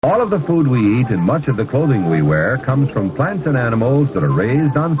All of the food we eat and much of the clothing we wear comes from plants and animals that are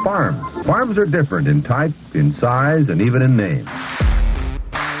raised on farms. Farms are different in type, in size, and even in name.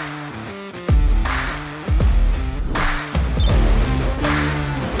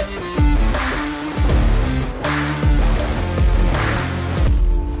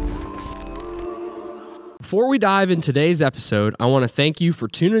 Before we dive into today's episode, I want to thank you for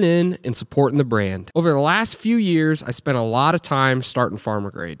tuning in and supporting the brand. Over the last few years, I spent a lot of time starting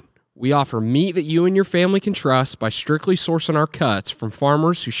Farmer Grade. We offer meat that you and your family can trust by strictly sourcing our cuts from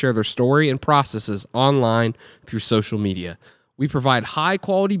farmers who share their story and processes online through social media. We provide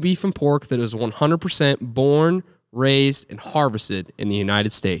high-quality beef and pork that is 100% born, raised, and harvested in the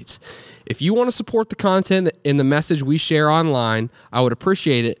United States. If you want to support the content and the message we share online, I would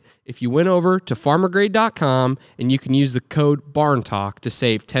appreciate it if you went over to farmergrade.com and you can use the code BARNTALK to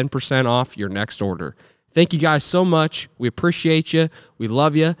save 10% off your next order. Thank you guys so much. We appreciate you. We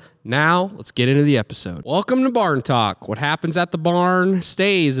love you. Now, let's get into the episode. Welcome to Barn Talk. What happens at the barn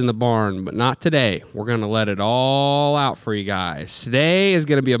stays in the barn, but not today. We're going to let it all out for you guys. Today is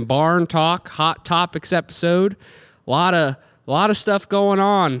going to be a Barn Talk Hot Topics episode. A lot of stuff going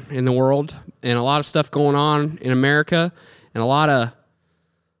on in the world, and a lot of stuff going on in America, and a lot of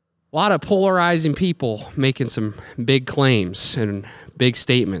polarizing people making some big claims and big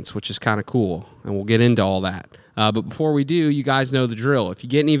statements, which is kind of cool, and we'll get into all that. But before we do, you guys know the drill. If you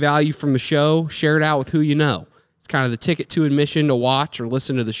get any value from the show, share it out with who you know. It's kind of the ticket to admission to watch or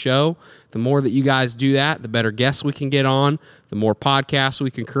listen to the show. The more that you guys do that, the better guests we can get on, the more podcasts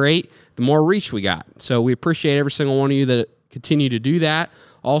we can create, the more reach we got. So we appreciate every single one of you that continue to do that.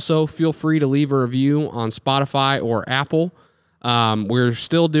 Also, feel free to leave a review on Spotify or Apple. We're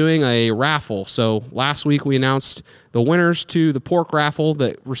still doing a raffle. So last week we announced the winners to the pork raffle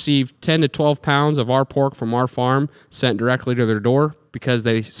that received 10 to 12 pounds of our pork from our farm sent directly to their door because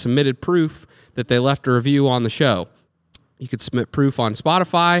they submitted proof that they left a review on the show. You could submit proof on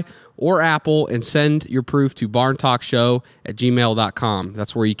Spotify or Apple and send your proof to barntalkshow@gmail.com.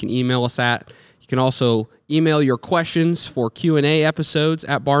 That's where you can email us at. You can also email your questions for Q&A episodes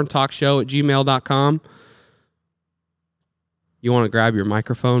at barntalkshow@gmail.com. You want to grab your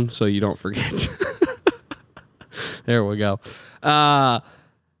microphone so you don't forget. There we go. But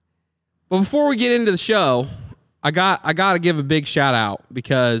before we get into the show, I got to give a big shout out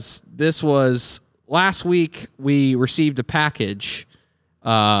because this was last week. We received a package.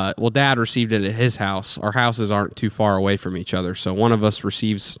 Dad received it at his house. Our houses aren't too far away from each other, so one of us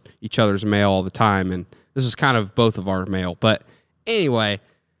receives each other's mail all the time, and this is kind of both of our mail. But anyway,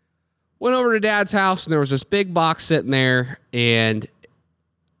 went over to Dad's house, and there was this big box sitting there, and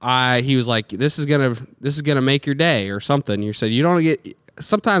he was like, "This is gonna make your day," or something. You said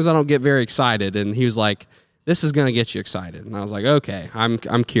sometimes I don't get very excited, and he was like, "This is gonna get you excited," and I was like, "Okay,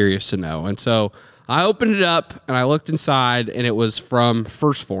 I'm curious to know." And so I opened it up and I looked inside, and it was from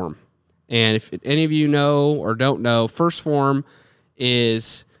First Form. And if any of you know or don't know, First Form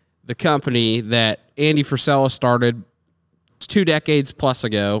is the company that Andy Frisella started 2 decades plus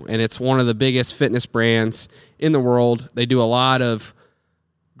ago, and it's one of the biggest fitness brands in the world. They do a lot of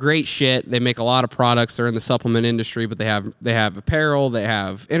great shit. They make a lot of products. They're in the supplement industry, but they have apparel, they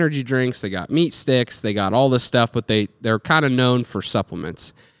have energy drinks, they got meat sticks, they got all this stuff, but they're kind of known for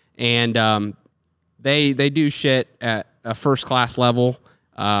supplements. And they do shit at a first-class level.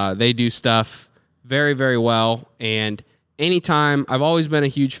 They do stuff very, very well. And anytime, I've always been a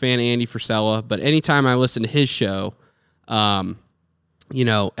huge fan of Andy Frisella, but anytime I listen to his show,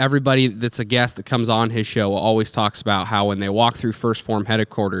 everybody that's a guest that comes on his show always talks about how when they walk through First Form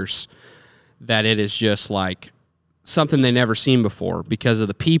headquarters, that it is just like something they never seen before because of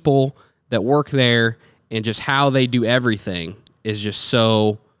the people that work there and just how they do everything is just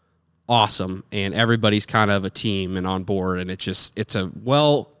so awesome. And everybody's kind of a team and on board, and it's a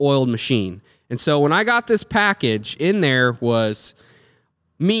well-oiled machine. And so when I got this package, in there was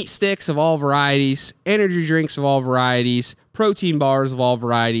meat sticks of all varieties, energy drinks of all varieties, protein bars of all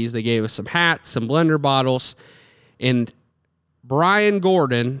varieties. They gave us some hats, some blender bottles, and Brian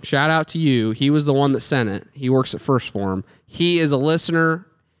Gordon, shout out to you. He was the one that sent it. He works at First Form. He is a listener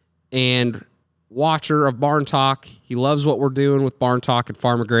and watcher of Barn Talk. He loves what we're doing with Barn Talk and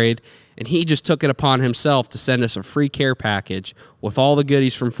Farmer Grade, and he just took it upon himself to send us a free care package with all the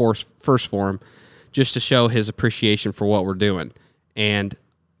goodies from First Form just to show his appreciation for what we're doing. And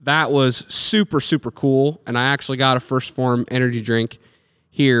that was super, super cool, and I actually got a First Form energy drink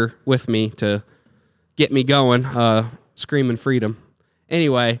here with me to get me going, screaming freedom.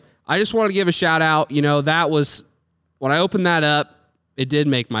 Anyway, I just want to give a shout out. That was, when I opened that up, it did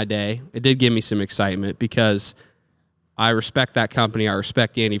make my day. It did give me some excitement because I respect that company. I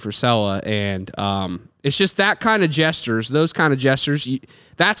respect Andy Frisella. And it's just that kind of gestures, those kind of gestures,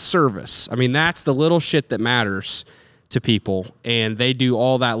 that's service. I mean, that's the little shit that matters to people. And they do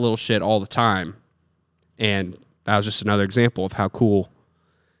all that little shit all the time. And that was just another example of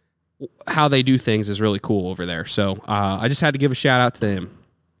how they do things is really cool over there. So I just had to give a shout out to them.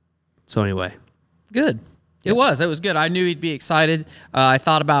 So anyway. Good. It was good. I knew he'd be excited. I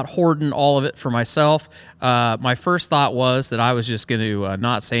thought about hoarding all of it for myself. My first thought was that I was just going to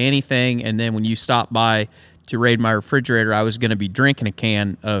not say anything, and then when you stopped by to raid my refrigerator, I was going to be drinking a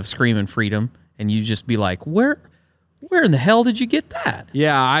can of Screamin' Freedom, and you'd just be like, where in the hell did you get that?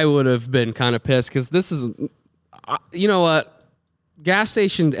 Yeah, I would have been kind of pissed because this is, you know what? Gas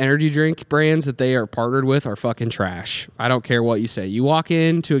station energy drink brands that they are partnered with are fucking trash. I don't care what you say. You walk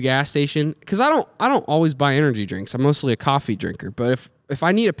into a gas station, because I don't always buy energy drinks. I'm mostly a coffee drinker. But if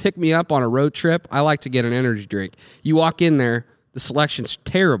I need to pick me up on a road trip, I like to get an energy drink. You walk in there, the selection's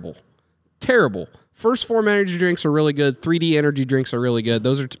terrible. Terrible. First Form energy drinks are really good. 3D energy drinks are really good.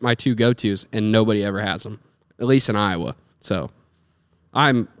 Those are my two go-tos, and nobody ever has them, at least in Iowa. So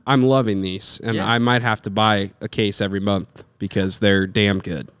I'm loving these, and I might have to buy a case every month because they're damn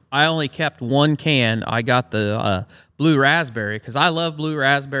good. I only kept one can. I got the blue raspberry because I love blue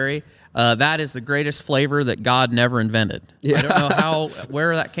raspberry. That is the greatest flavor that God never invented. Yeah. I don't know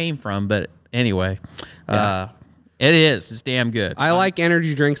where that came from, but anyway, it is. It's damn good. I like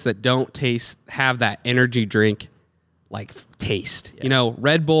energy drinks that don't have that energy drink like taste. Yeah. You know,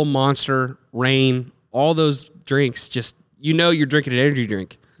 Red Bull, Monster, Reign, all those drinks just, you're drinking an energy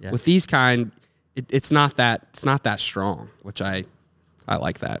drink. Yeah. With these kind, it's not that strong, which I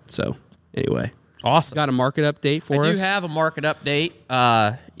like that. So anyway, awesome. Got a market update for us? I do have a market update.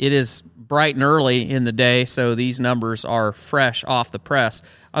 It is bright and early in the day, so these numbers are fresh off the press.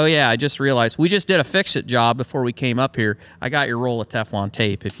 Oh yeah, I just realized we just did a fix-it job before we came up here. I got your roll of Teflon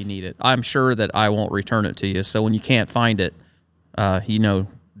tape if you need it. I'm sure that I won't return it to you. So when you can't find it,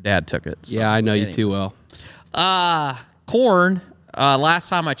 Dad took it. So, yeah, I know you too well. Corn. Last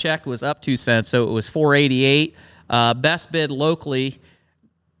time I checked was up 2 cents, so it was $4.88. Best bid locally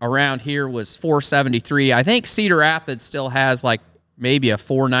around here was $4.73. I think Cedar Rapids still has like maybe a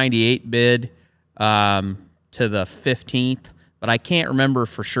 $4.98 bid to the 15th, but I can't remember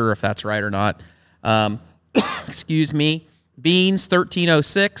for sure if that's right or not. Excuse me. Beans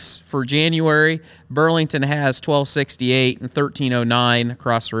 $13.06 for January. Burlington has $12.68 and $13.09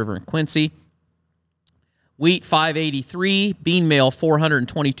 across the river in Quincy. Wheat $5.83, bean meal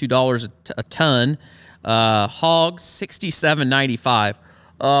 $422 a ton, hogs $67.95.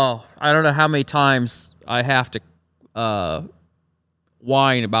 Oh, I don't know how many times I have to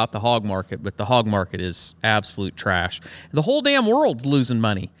whine about the hog market, but the hog market is absolute trash. The whole damn world's losing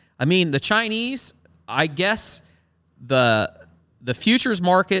money. I mean, the Chinese, I guess the futures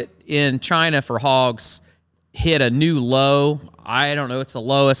market in China for hogs hit a new low. I don't know, it's the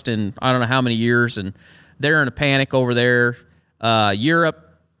lowest in I don't know how many years, and they're in a panic over there.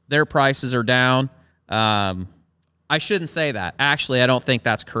 Europe, their prices are down. I shouldn't say that. Actually, I don't think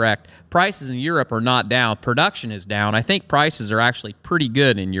that's correct. Prices in Europe are not down. Production is down. I think prices are actually pretty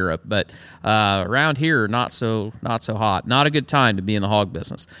good in Europe, but around here, not so hot. Not a good time to be in the hog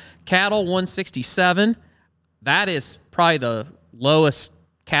business. Cattle, $167. That is probably the lowest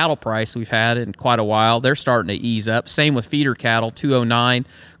cattle price we've had in quite a while. They're starting to ease up. Same with feeder cattle, $209.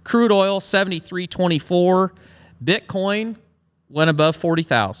 Crude oil, $73.24. Bitcoin went above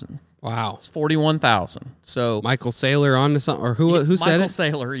 40,000. Wow, it's 41,000. So Michael Saylor on to something, or who said it? Michael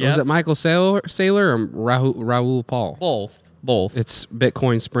Saylor. Yeah, was it Michael Saylor or Raoul Paul? Both. It's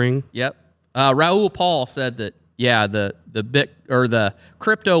Bitcoin Spring. Yep. Raoul Paul said that. Yeah, the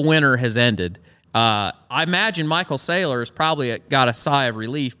crypto winter has ended. I imagine Michael Saylor has probably got a sigh of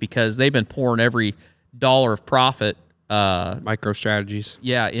relief because they've been pouring every dollar of profit. MicroStrategies.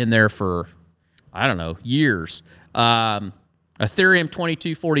 Yeah, in there for, I don't know, years. Ethereum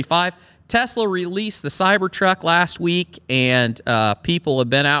 2245. Tesla released the Cybertruck last week, and people have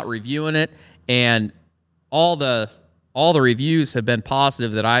been out reviewing it, and all the reviews have been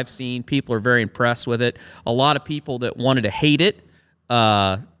positive that I've seen. People are very impressed with it. A lot of people that wanted to hate it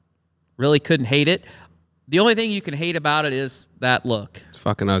really couldn't hate it. The only thing you can hate about it is that look. It's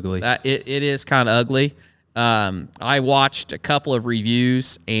fucking ugly. It is kind of ugly. I watched a couple of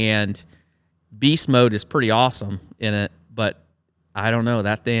reviews, and beast mode is pretty awesome in it, but I don't know.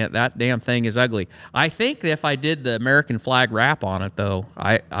 That damn thing is ugly. I think that if I did the American flag wrap on it, though,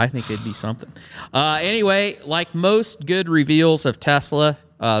 I think it'd be something. Anyway, like most good reveals of Tesla,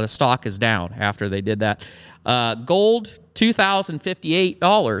 the stock is down after they did that. Gold,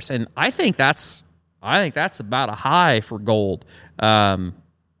 $2,058, and I think that's I think that's about a high for gold. I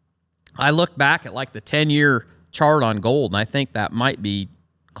look back at like the 10-year chart on gold, and I think that might be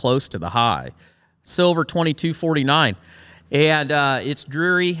close to the high. Silver, $22.49. And it's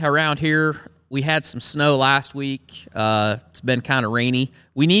dreary around here. We had some snow last week. It's been kind of rainy.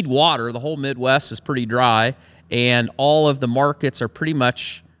 We need water. The whole Midwest is pretty dry, and all of the markets are pretty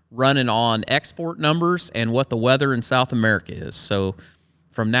much running on export numbers and what the weather in South America is. So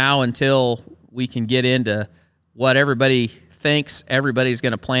from now until we can get into what everybody thinks everybody's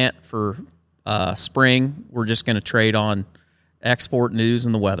going to plant for spring, we're just going to trade on export news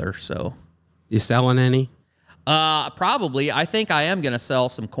and the weather. So, you selling any? Probably. I think I am going to sell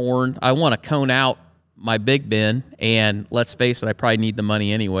some corn. I want to cone out my big bin, and let's face it, I probably need the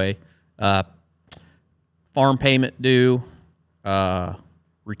money anyway. Farm payment due.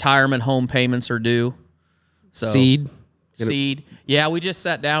 Retirement home payments are due. So Seed. Yeah, we just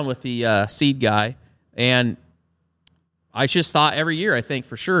sat down with the seed guy, and I just thought every year, I think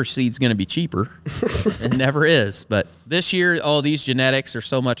for sure seed's going to be cheaper. It never is. But this year, these genetics are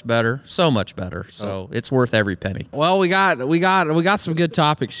so much better. So it's worth every penny. Well, we got some good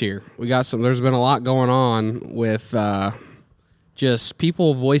topics here. There's been a lot going on with just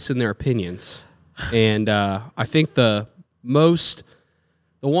people voicing their opinions. And I think the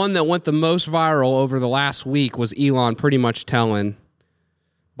one that went the most viral over the last week was Elon pretty much telling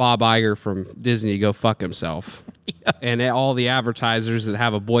Bob Iger from Disney to go fuck himself. Yes. And all the advertisers that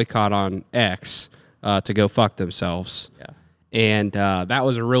have a boycott on X to go fuck themselves. Yeah. And that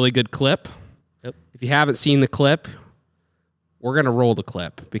was a really good clip. Yep. If you haven't seen the clip, we're going to roll the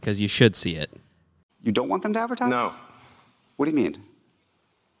clip because you should see it. You don't want them to advertise? No. What do you mean?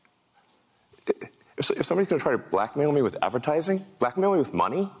 If somebody's going to try to blackmail me with advertising, blackmail me with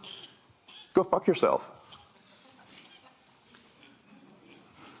money, go fuck yourself.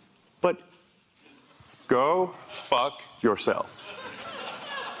 But go fuck yourself.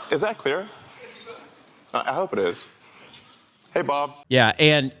 Is that clear? I hope it is. Hey, Bob. Yeah,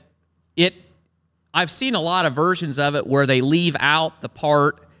 and I've seen a lot of versions of it where they leave out the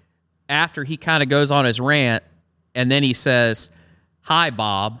part after he kind of goes on his rant, and then he says, "Hi,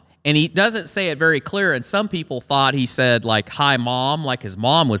 Bob." And he doesn't say it very clear, and some people thought he said, like, "Hi, Mom," like his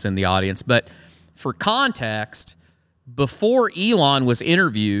mom was in the audience. But for context, before Elon was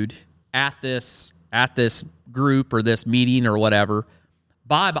interviewed at this group or this meeting or whatever,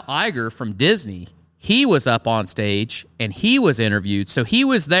 Bob Iger from Disney, he was up on stage, and he was interviewed. So he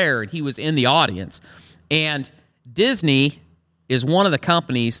was there, and he was in the audience. And Disney is one of the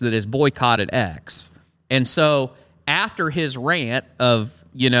companies that has boycotted X. And so after his rant of,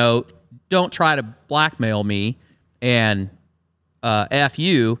 don't try to blackmail me and F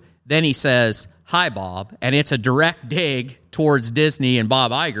you, then he says, "Hi, Bob." And it's a direct dig towards Disney and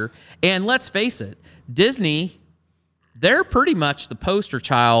Bob Iger. And let's face it, Disney, they're pretty much the poster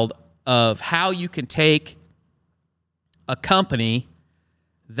child of how you can take a company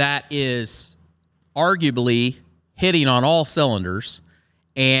that is arguably hitting on all cylinders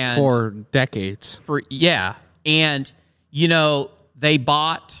and for decades. And they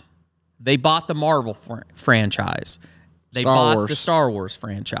bought the Marvel franchise. They bought the Star Wars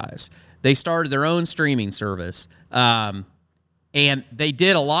franchise. They started their own streaming service. And they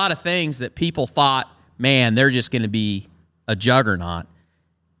did a lot of things that people thought, man, they're just going to be a juggernaut.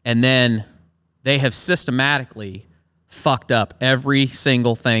 And then they have systematically fucked up every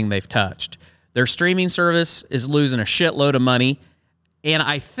single thing they've touched. Their streaming service is losing a shitload of money. And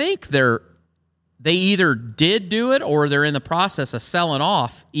I think they either did do it or they're in the process of selling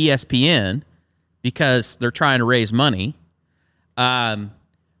off ESPN because they're trying to raise money.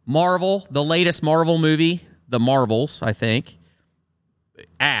 Marvel, the latest Marvel movie, The Marvels, I think,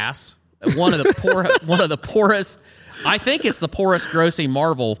 ass. One of the poorest. I think it's the poorest grossing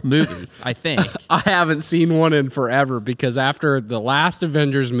Marvel movie, I think. I haven't seen one in forever because after the last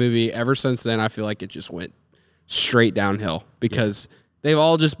Avengers movie, ever since then, I feel like it just went straight downhill because they've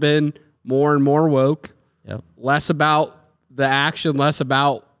all just been more and more woke, less about the action, less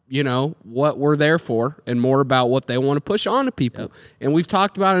about, what we're there for, and more about what they want to push on to people. Yep. And we've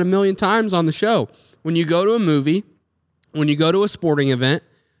talked about it a million times on the show. When you go to a movie, when you go to a sporting event,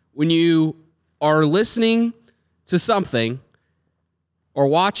 when you are listening to something or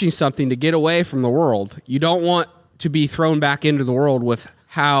watching something to get away from the world, you don't want to be thrown back into the world with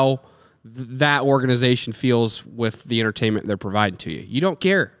how that organization feels with the entertainment they're providing to you. You don't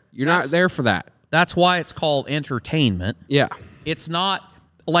care. You're not there for that. That's why it's called entertainment. Yeah. It's not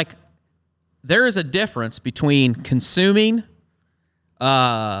like there is a difference between consuming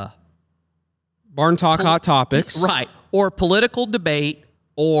Barn Talk Hot Topics. Right. Or political debate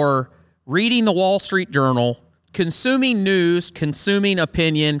or reading the Wall Street Journal, consuming news, consuming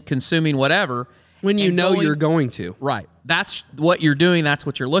opinion, consuming whatever. When you know you're going to. Right. That's what you're doing. That's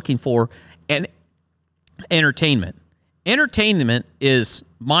what you're looking for. And entertainment. Entertainment is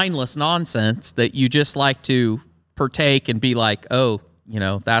mindless nonsense that you just like to partake and be like, oh,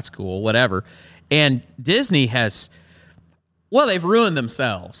 that's cool, whatever. And Disney has, they've ruined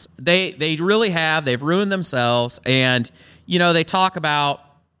themselves. They really have. They've ruined themselves. And, they talk about,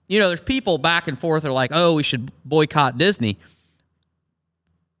 there's people back and forth are like, oh, we should boycott Disney.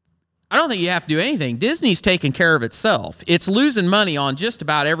 I don't think you have to do anything. Disney's taking care of itself. It's losing money on just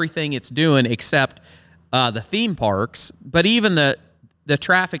about everything it's doing except the theme parks. But even the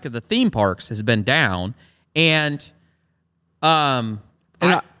traffic of the theme parks has been down. And I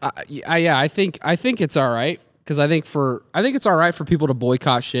think it's all right because I think it's all right for people to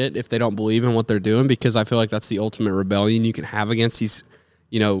boycott shit if they don't believe in what they're doing, because I feel like that's the ultimate rebellion you can have against these,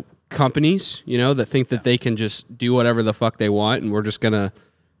 companies, that think that they can just do whatever the fuck they want and we're just gonna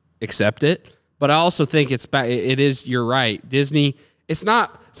accept it. But I also think you're right. Disney, it's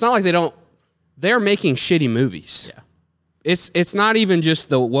not like they're making shitty movies. Yeah. It's not even just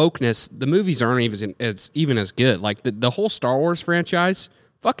the wokeness. The movies aren't even as good. Like the whole Star Wars franchise,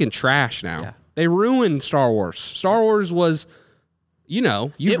 fucking trash now. Yeah. They ruined Star Wars. Star Wars was,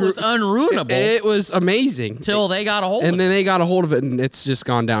 it was unruinable. It was amazing until they got a hold of it. And then they got a hold of it, and it's just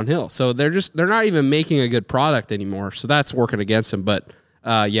gone downhill. So they're not even making a good product anymore. So that's working against them. But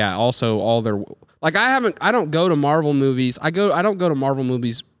also all their I don't go to Marvel movies. I don't go to Marvel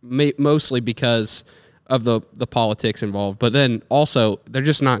movies mostly because of the politics involved, but then also they're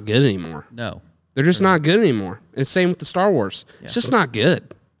just not good anymore. No. They're just not good anymore. And same with the Star Wars. Yeah. It's just not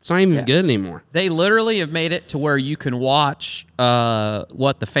good. It's not even good anymore. They literally have made it to where you can watch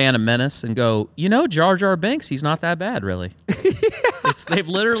The Phantom Menace and go, Jar Jar Binks, he's not that bad, really. They've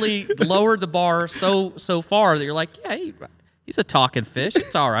literally lowered the bar so far that you're like, yeah, he's a talking fish.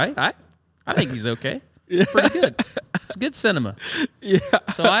 It's all right. I think he's okay. Yeah. Pretty good. It's good cinema. Yeah.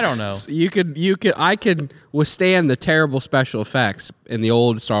 So I don't know. So I could withstand the terrible special effects in the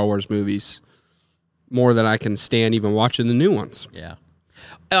old Star Wars movies more than I can stand even watching the new ones. Yeah.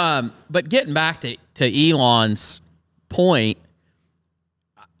 But getting back to Elon's point,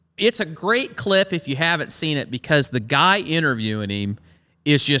 it's a great clip if you haven't seen it, because the guy interviewing him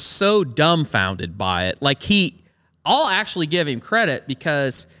is just so dumbfounded by it. Like I'll actually give him credit,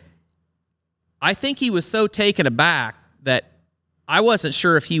 because I think he was so taken aback that I wasn't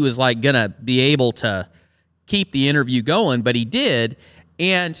sure if he was like gonna be able to keep the interview going, but he did.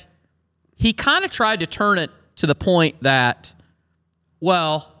 And he kind of tried to turn it to the point that,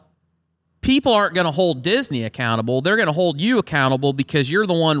 well, people aren't going to hold Disney accountable. They're going to hold you accountable because you're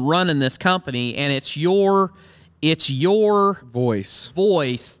the one running this company, and it's your voice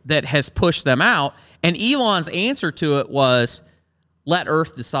that has pushed them out. And Elon's answer to it was, let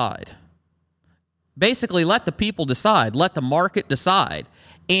Earth decide. Basically, let the people decide. Let the market decide.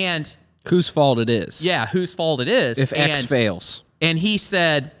 And whose fault it is. Yeah, whose fault it is. If X fails. And he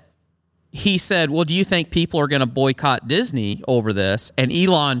said, well, do you think people are going to boycott Disney over this? And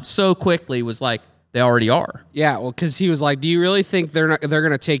Elon so quickly was like, they already are. Yeah, well, because he was like, do you really think they're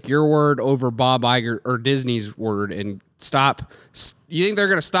going to take your word over Bob Iger or Disney's word and stop? You think they're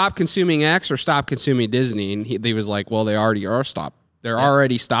going to stop consuming X or stop consuming Disney? And he was like, well, they already are stopped. They're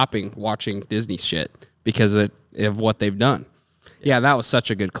already stopping watching Disney shit because of what they've done. Yeah, that was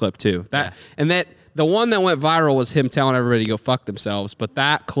such a good clip too. The one that went viral was him telling everybody to go fuck themselves, but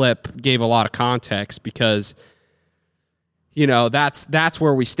that clip gave a lot of context because, that's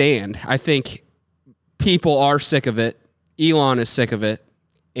where we stand. I think people are sick of it. Elon is sick of it.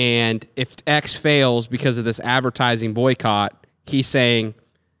 And if X fails because of this advertising boycott, he's saying,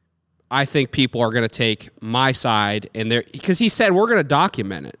 I think people are going to take my side, because he said we're going to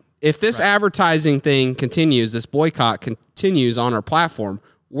document it. If this advertising thing continues, this boycott continues on our platform,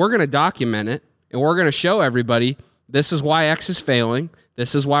 we're going to document it. And we're going to show everybody this is why X is failing.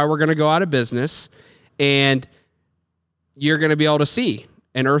 This is why we're going to go out of business. And you're going to be able to see.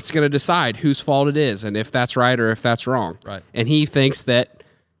 And Earth's going to decide whose fault it is and if that's right or if that's wrong. Right. And he thinks that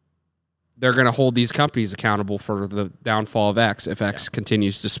they're going to hold these companies accountable for the downfall of X if X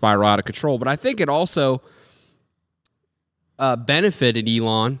continues to spiral out of control. But I think it also benefited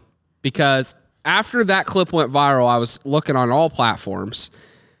Elon, because after that clip went viral, I was looking on all platforms,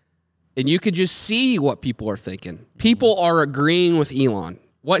 and you could just see what people are thinking. People are agreeing with Elon.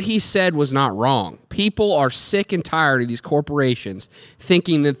 What he said was not wrong. People are sick and tired of these corporations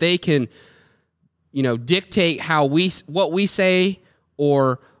thinking that they can, dictate what we say,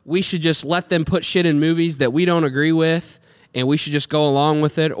 or we should just let them put shit in movies that we don't agree with. and we should just go along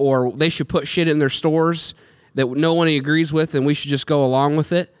with it, or they should put shit in their stores that no one agrees with and we should just go along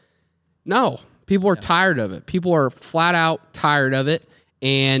with it. No, people are tired of it. People are flat out tired of it,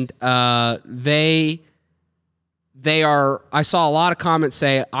 and they are. I saw a lot of comments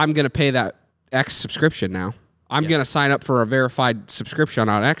say, I'm going to pay that X subscription now. I'm going to sign up for a verified subscription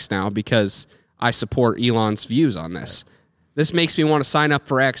on X now because I support Elon's views on this. Right. This makes me want to sign up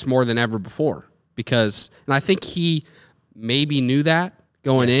for X more than ever before because, and I think he maybe knew that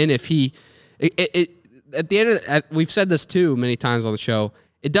going in. If he, at the end of, we've said this too many times on the show,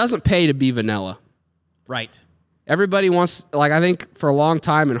 it doesn't pay to be vanilla. Right. Everybody wants, like, I think for a long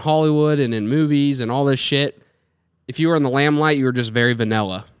time in Hollywood and in movies and all this shit, if you were in the limelight, you were just very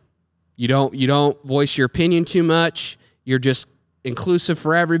vanilla. You don't voice your opinion too much. You're just inclusive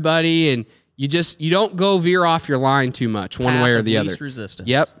for everybody, and you don't go veer off your line too much one way or the other. Least resistance.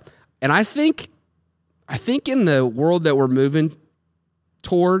 Yep. And I think in the world that we're moving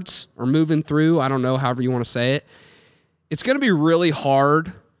towards or moving through, I don't know, however you want to say it, it's going to be really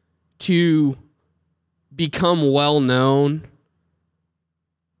hard to become well-known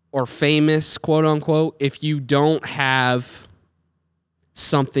or famous, quote unquote, if you don't have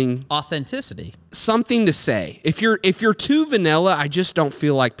authenticity, something to say. If you're too vanilla, I just don't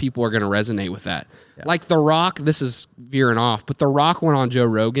feel like people are going to resonate with that. Yeah. Like The Rock, this is veering off, but The Rock went on Joe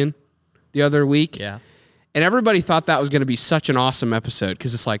Rogan the other week. Yeah. And everybody thought that was going to be such an awesome episode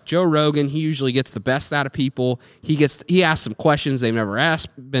because it's like Joe Rogan, he usually gets the best out of people. He asks some questions they've never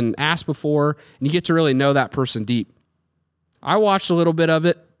been asked before, and you get to really know that person deep. I watched a little bit of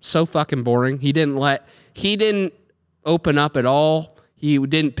it. So fucking boring. He didn't open up at all. He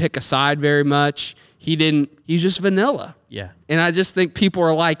didn't pick a side very much. He's just vanilla. Yeah. And I just think people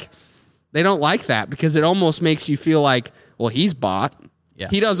are like, they don't like that because it almost makes you feel like, well, he's bought. Yeah.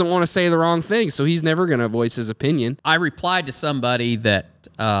 He doesn't want to say the wrong thing, so he's never going to voice his opinion. I replied to somebody that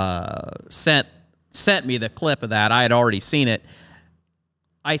sent me the clip of that. I had already seen it.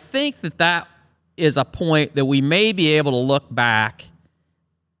 I think that is a point that we may be able to look back.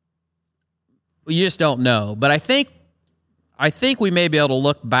 You just don't know. But I think we may be able to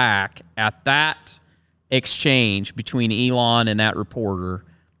look back at that exchange between Elon and that reporter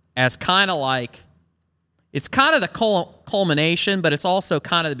as kind of like, it's kind of the culmination, but it's also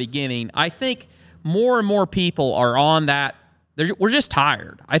kind of the beginning. I think more and more people are on that. We're just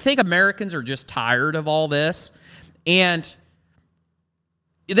tired. I think Americans are just tired of all this. And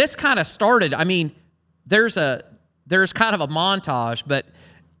this kind of started, I mean, there's kind of a montage, but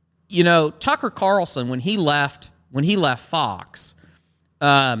you know, Tucker Carlson, when he left Fox,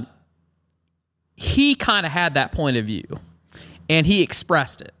 he kind of had that point of view, and he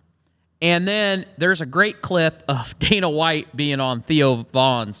expressed it. And then there's a great clip of Dana White being on Theo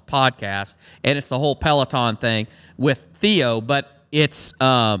Vaughn's podcast, and it's the whole Peloton thing with Theo, but it's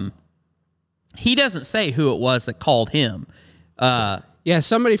he doesn't say who it was that called him. Yeah,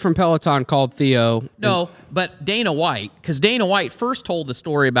 somebody from Peloton called Theo. No, but Dana White, because Dana White first told the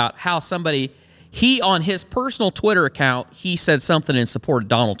story about how on his personal Twitter account, he said something in support of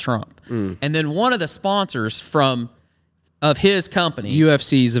Donald Trump. And then one of the sponsors of his company,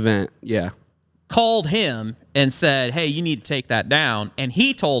 UFC's event, yeah, called him and said, hey, you need to take that down. And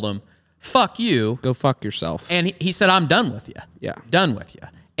he told him, fuck you. Go fuck yourself. And he said, I'm done with you. Yeah. Done with you.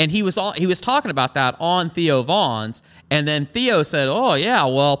 And he was talking about that on Theo Vaughn's, and then Theo said, "Oh yeah,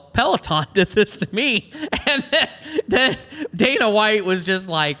 well Peloton did this to me," and then Dana White was just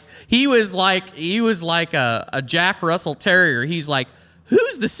like he was like a Jack Russell Terrier. He's like,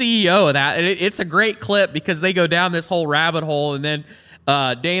 "Who's the CEO of that?" And it's a great clip because they go down this whole rabbit hole, and then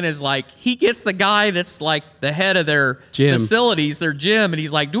Dana's like, he gets the guy that's like the head of their facilities, their gym, and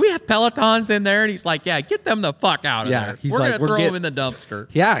he's like, do we have Pelotons in there? And he's like, yeah, get them the fuck out of there. We're going to throw them in the dumpster.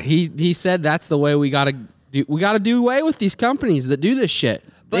 Yeah, he said that's the way we got to do away with these companies that do this shit.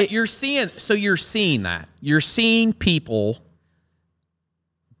 But you're seeing that. You're seeing people,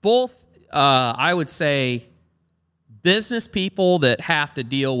 both, I would say, business people that have to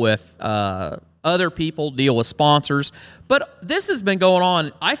deal with other people, deal with sponsors. But this has been going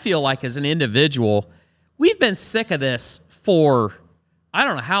on, I feel like, as an individual. We've been sick of this for I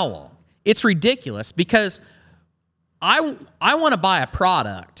don't know how long. It's ridiculous because I want to buy a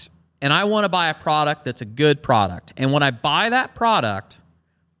product, and I want to buy a product that's a good product. And when I buy that product,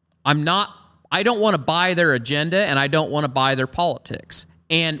 I don't want to buy their agenda, and I don't want to buy their politics.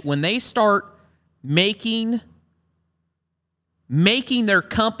 And when they start making their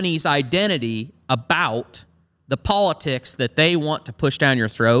company's identity about the politics that they want to push down your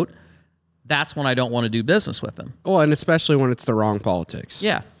throat, that's when I don't want to do business with them. Well, and especially when it's the wrong politics.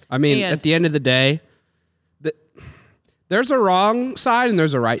 Yeah. I mean, at the end of the day, there's a wrong side and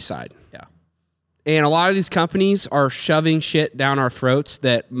there's a right side. Yeah. And a lot of these companies are shoving shit down our throats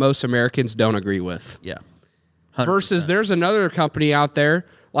that most Americans don't agree with. Yeah. 100%. Versus there's another company out there,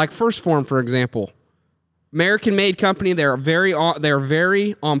 like First Form, for example. American-made company. They're very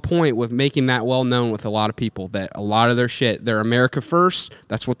on point with making that well known with a lot of people. That a lot of their shit, they're America first.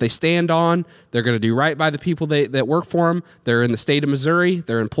 That's what they stand on. They're going to do right by the people that work for them. They're in the state of Missouri.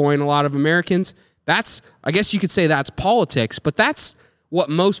 They're employing a lot of Americans. That's, I guess you could say that's politics, but that's what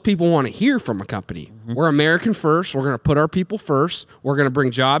most people want to hear from a company. Mm-hmm. We're American first. We're going to put our people first. We're going to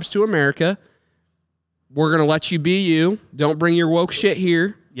bring jobs to America. We're going to let you be you. Don't bring your woke shit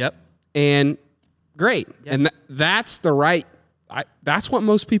here. Yep. And great. Yep. And that's the right, that's what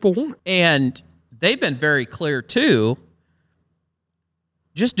most people want. And they've been very clear too.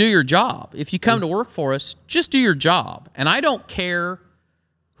 Just do your job. If you come to work for us, just do your job. And I don't care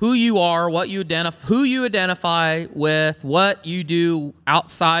who you are, what you who you identify with, what you do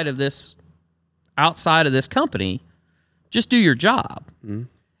outside of this company. Just do your job. Mm-hmm.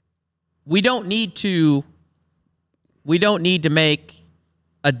 We don't need to make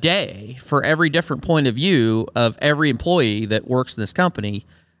a day for every different point of view of every employee that works in this company.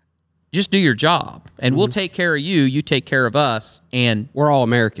 Just do your job, and we'll take care of you. You take care of us, and we're all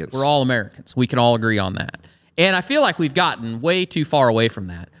Americans. We're all Americans. We can all agree on that. And I feel like we've gotten way too far away from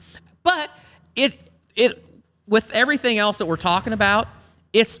that. But it with everything else that we're talking about,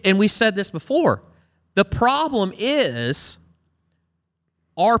 and we said this before, the problem is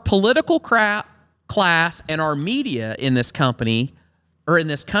our political class and our media in this company or in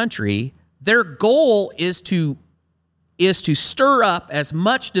this country, their goal is to stir up as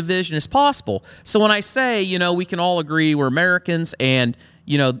much division as possible. So when I say, we can all agree we're Americans and,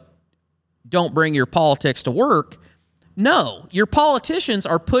 don't bring your politics to work, no, your politicians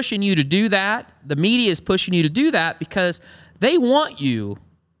are pushing you to do that. The media is pushing you to do that because they want you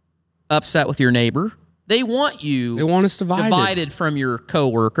upset with your neighbor. They want us divided from your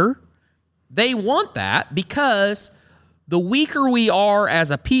coworker. They want that because the weaker we are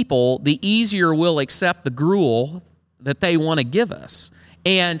as a people, the easier we'll accept the gruel that they want to give us.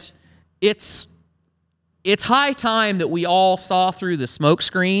 And it's high time that we all saw through the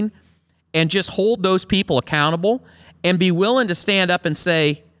smokescreen and just hold those people accountable and be willing to stand up and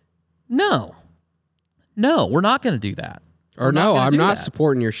say, no, we're not going to do that. Or no, I'm not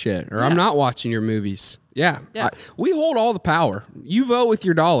supporting your shit. Or I'm not watching your movies. Yeah. We hold all the power. You vote with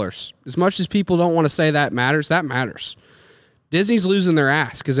your dollars. As much as people don't want to say that matters, that matters. Disney's losing their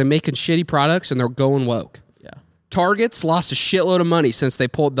ass because they're making shitty products and they're going woke. Yeah. Target's lost a shitload of money since they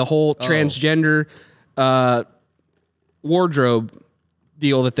pulled the whole transgender wardrobe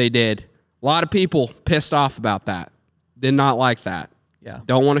deal that they did. A lot of people pissed off about that. Did not like that. Yeah.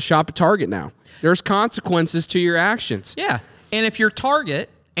 Don't want to shop at Target now. There's consequences to your actions. Yeah. And if you're Target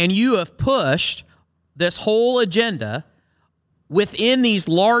and you have pushed this whole agenda within these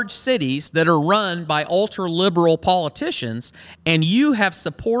large cities that are run by ultra-liberal politicians, and you have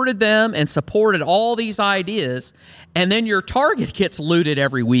supported them and supported all these ideas, and then your Target gets looted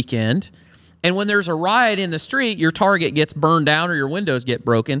every weekend, and when there's a riot in the street, your Target gets burned down or your windows get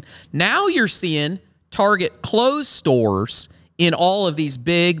broken, now you're seeing Target close stores in all of these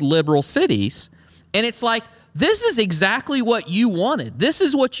big liberal cities, and it's like, this is exactly what you wanted. This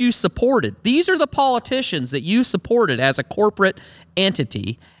is what you supported. These are the politicians that you supported as a corporate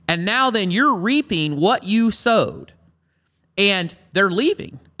entity. And now then you're reaping what you sowed. And they're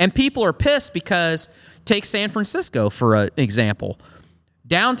leaving. And people are pissed because, take San Francisco for an example.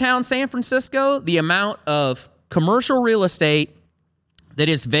 Downtown San Francisco, the amount of commercial real estate that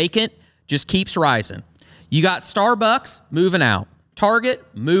is vacant just keeps rising. You got Starbucks moving out. Target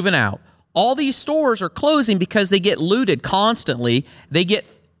moving out. All these stores are closing because they get looted constantly. They get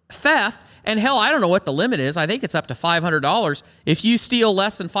theft. And hell, I don't know what the limit is. I think it's up to $500. If you steal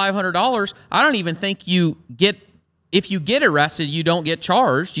less than $500, I don't even think if you get arrested, you don't get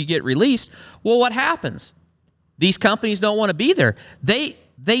charged. You get released. Well, what happens? These companies don't want to be there.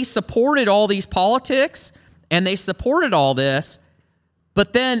 They supported all these politics and they supported all this.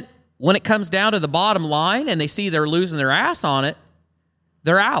 But then when it comes down to the bottom line and they see they're losing their ass on it,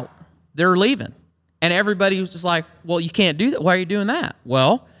 they're out. They're leaving. And everybody was just like, well, you can't do that. Why are you doing that?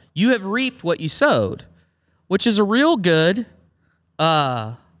 Well, you have reaped what you sowed, which is a real good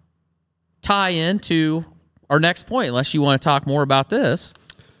tie in to our next point, unless you want to talk more about this.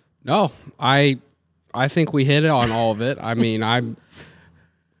 No, I think we hit it on all of it. I mean,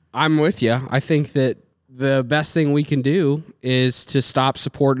 I'm with you. I think that the best thing we can do is to stop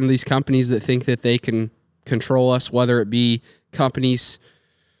supporting these companies that think that they can control us, whether it be companies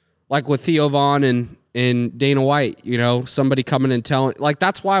like with Theo Vaughn in Dana White, somebody coming and telling, like,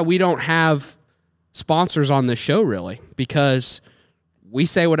 that's why we don't have sponsors on this show, really, because we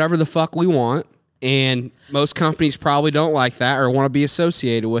say whatever the fuck we want, and most companies probably don't like that or want to be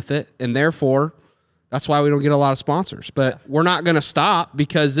associated with it, and therefore that's why we don't get a lot of sponsors. But we're not going to stop,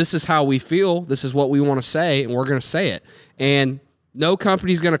 because this is how we feel, this is what we want to say, and we're going to say it. And no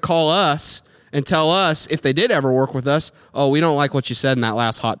company's going to call us and tell us, if they did ever work with us, oh, we don't like what you said in that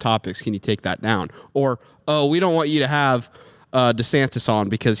last Hot Topics, can you take that down? Or, oh, we don't want you to have DeSantis on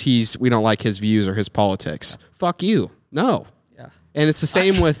because we don't like his views or his politics. Fuck you. No. Yeah. And it's the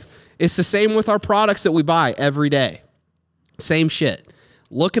same with our products that we buy every day. Same shit.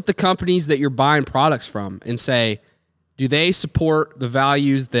 Look at the companies that you're buying products from and say, do they support the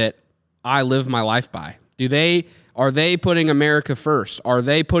values that I live my life by? Are they putting America first? Are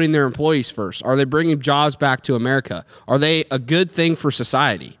they putting their employees first? Are they bringing jobs back to America? Are they a good thing for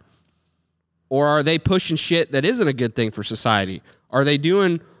society? Or are they pushing shit that isn't a good thing for society? Are they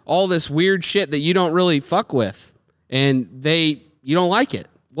doing all this weird shit that you don't really fuck with and you don't like it?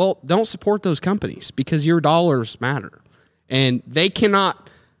 Well, don't support those companies, because your dollars matter. And they cannot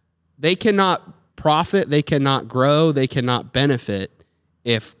profit, they cannot grow, they cannot benefit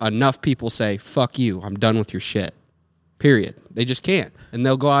if enough people say, fuck you, I'm done with your shit. Period. They just can't. And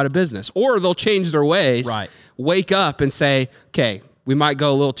they'll go out of business. Or they'll change their ways, wake up and say, okay, we might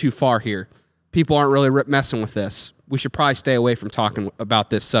go a little too far here. People aren't really messing with this. We should probably stay away from talking about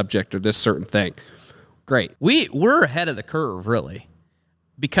this subject or this certain thing. Great. We're ahead of the curve, really.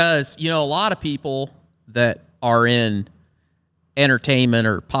 Because, a lot of people that are in entertainment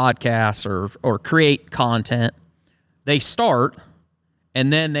or podcasts or create content, they start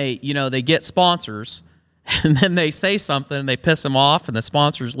and then they get sponsors, and then they say something and they piss them off and the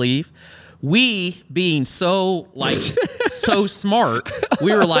sponsors leave. We, being so smart,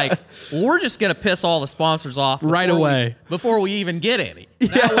 we were like, well, we're just going to piss all the sponsors off right away before we even get any.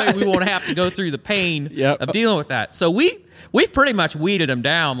 That way we won't have to go through the pain of dealing with that. So we've pretty much weeded them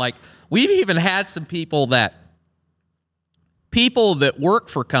down. Like, we've even had some people that work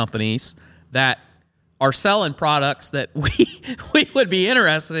for companies that are selling products that we would be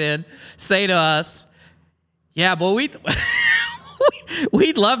interested in say to us, yeah, but we'd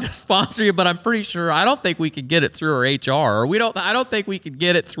love to sponsor you, but I'm pretty sure I don't think we could get it through our HR, or I don't think we could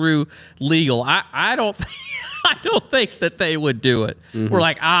get it through legal. I don't think that they would do it. Mm-hmm. We're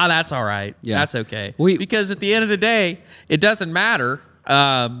like, that's all right. Yeah. That's okay. Because at the end of the day, it doesn't matter.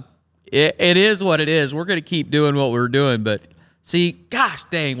 It is what it is. We're going to keep doing what we're doing, but see, gosh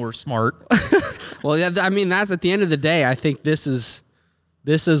dang, we're smart. Well, yeah, I mean, that's at the end of the day, I think this is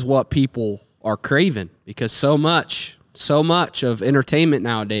what people are craving, because so much of entertainment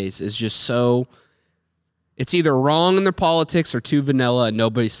nowadays is just it's either wrong in their politics or too vanilla, and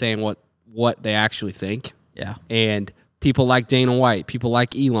nobody's saying what they actually think. Yeah. And people like Dana White, people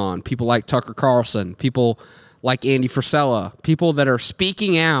like Elon, people like Tucker Carlson, people like Andy Frisella, people that are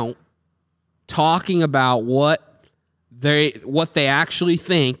speaking out, talking about what they actually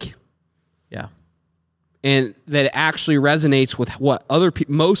think. Yeah. And that actually resonates with what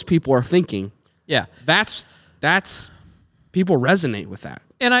most people are thinking. Yeah. That's people resonate with that.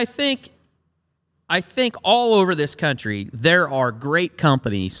 And I think all over this country there are great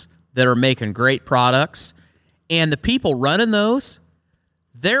companies that are making great products, and the people running those,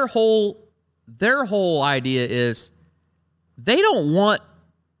 their whole idea is they don't want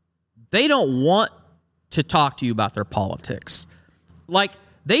to talk to you about their politics. Like,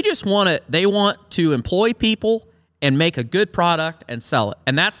 they want to employ people and make a good product and sell it.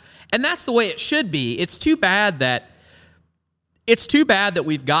 And that's the way it should be. It's too bad that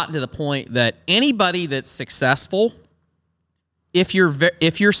we've gotten to the point that anybody that's successful, if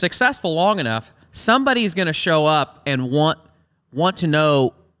you're successful long enough, somebody's going to show up and want to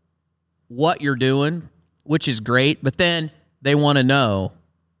know what you're doing, which is great, but then they want to know,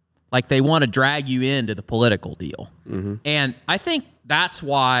 like, they want to drag you into the political deal. Mm-hmm. And I think that's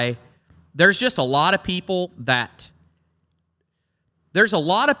why there's just a lot of people that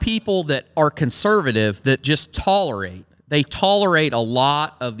are conservative that just tolerate. They tolerate a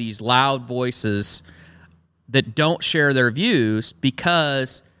lot of these loud voices that don't share their views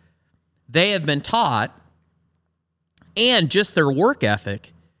because they have been taught, and just their work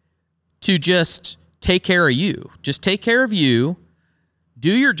ethic, to just take care of you. Just take care of you.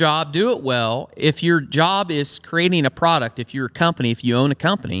 Do your job, do it well. If your job is creating a product, if you're a company, if you own a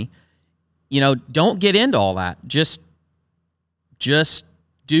company, don't get into all that. Just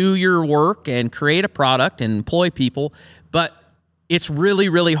do your work and create a product and employ people. But it's really,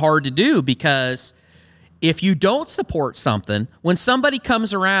 really hard to do because if you don't support something, when somebody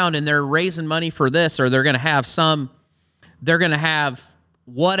comes around and they're raising money for this, or they're going to have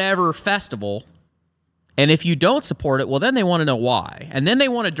whatever festival, and if you don't support it, well, then they want to know why. And then they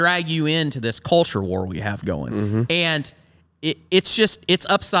want to drag you into this culture war we have going. And it's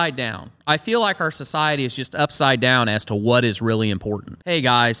upside down. I feel like our society is just upside down as to what is really important. Hey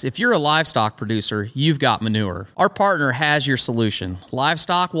guys, if you're a livestock producer, you've got manure. Our partner has your solution.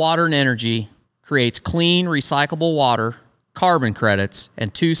 Livestock Water and Energy creates clean, recyclable water, carbon credits,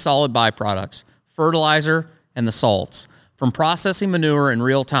 and 2 solid byproducts, fertilizer and the salts, from processing manure in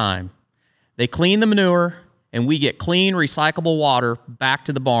real time. They clean the manure, and we get clean, recyclable water back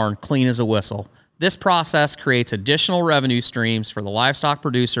to the barn, clean as a whistle. This process creates additional revenue streams for the livestock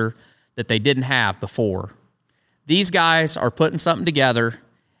producer that they didn't have before. These guys are putting something together,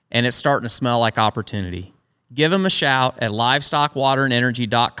 and it's starting to smell like opportunity. Give them a shout at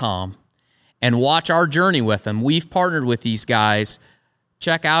livestockwaterandenergy.com and watch our journey with them. We've partnered with these guys.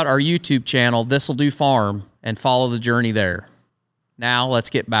 Check out our YouTube channel, This'll Do Farm, and follow the journey there. Now let's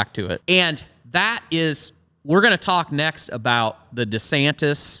get back to it. And that is, we're going to talk next about the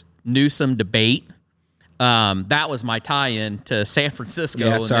DeSantis-Newsom debate. That was my tie-in to San Francisco.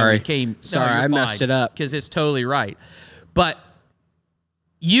 Yeah, and sorry. Then I messed it up. Because it's totally right. But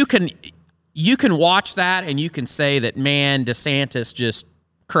you can watch that and you can say that, man, DeSantis just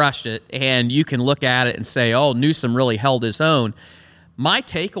crushed it. And you can look at it and say, oh, Newsom really held his own. My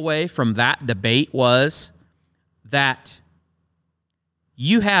takeaway from that debate was that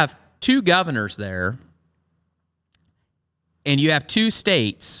you have 2 governors there and you have 2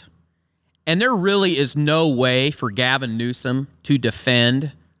 states, and there really is no way for Gavin Newsom to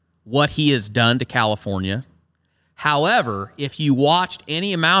defend what he has done to California. However, if you watched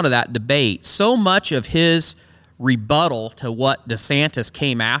any amount of that debate, so much of his rebuttal to what DeSantis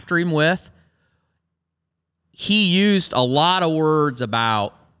came after him with, he used a lot of words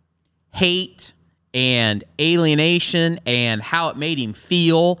about hate and alienation and how it made him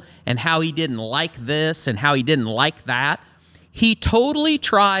feel and how he didn't like this and how he didn't like that. He totally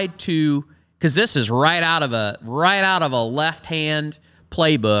tried to, because this is right out of a left-hand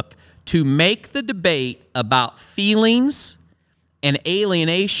playbook, to make the debate about feelings and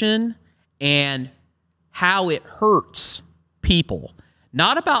alienation and how it hurts people.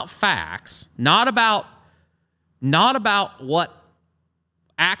 Not about facts, not about what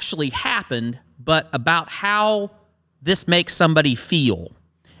actually happened, but about how this makes somebody feel.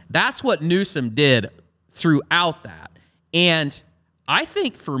 That's what Newsom did throughout that. And I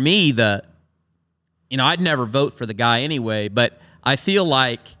think for me, I'd never vote for the guy anyway, but I feel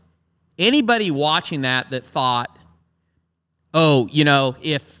like anybody watching that thought, oh,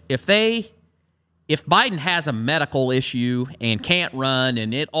 if Biden has a medical issue and can't run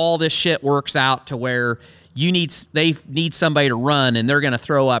and all this shit works out to where they need somebody to run and they're going to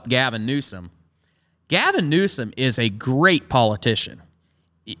throw up Gavin Newsom. Gavin Newsom is a great politician.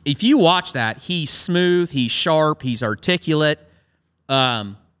 If you watch that, he's smooth, he's sharp, he's articulate,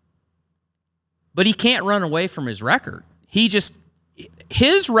 but he can't run away from his record. His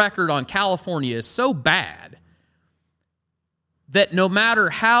record on California is so bad that no matter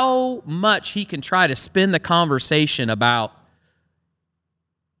how much he can try to spin the conversation about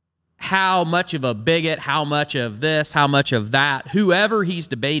how much of a bigot, how much of this, how much of that, whoever he's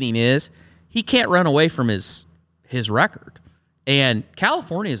debating is, he can't run away from his record. And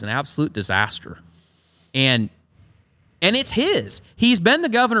California is an absolute disaster. And it's his. He's been the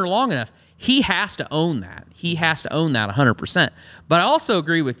governor long enough. He has to own that. He has to own that 100%. But I also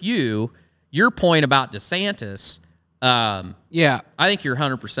agree with you, your point about DeSantis. Yeah. I think you're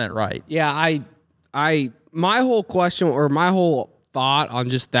 100% right. Yeah, my whole question, or my whole thought on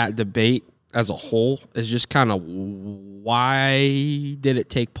just that debate as a whole, is just kind of, why did it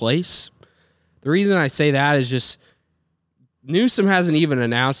take place? The reason I say that is just Newsom hasn't even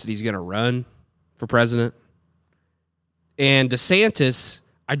announced that he's going to run for president. And DeSantis,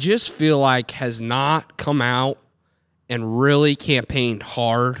 I just feel like, has not come out and really campaigned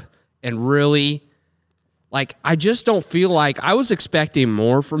hard and really, I just don't feel like, I was expecting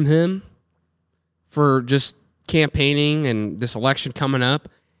more from him for just campaigning and this election coming up.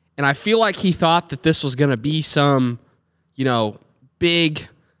 And I feel like he thought that this was going to be some, big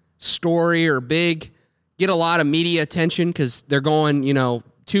story or get a lot of media attention because they're going,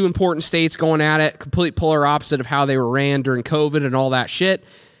 2 important states going at it, complete polar opposite of how they were ran during COVID and all that shit.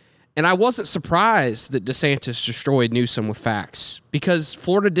 And I wasn't surprised that DeSantis destroyed Newsom with facts because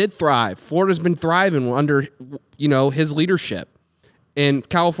Florida did thrive. Florida's been thriving under, his leadership, and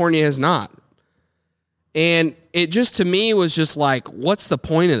California has not. And it just, to me, was just like, what's the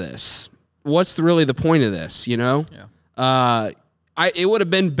point of this? really the point of this, you know? Yeah. It would have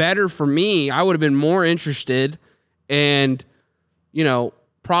been better for me. I would have been more interested and, you know,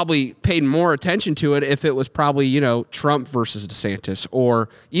 probably paid more attention to it if it was probably, you know, Trump versus DeSantis, or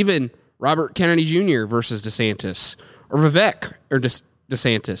even Robert Kennedy Jr. versus DeSantis, or Vivek or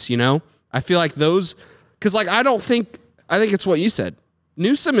DeSantis, you know? I feel like those, because, like, I think it's what you said.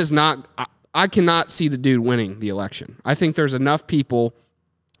 Newsom is not, I cannot see the dude winning the election. I think there's enough people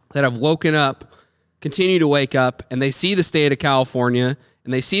that have woken up, continue to wake up, and they see the state of California,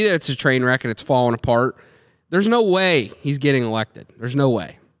 and they see that it's a train wreck and it's falling apart. There's no way he's getting elected. There's no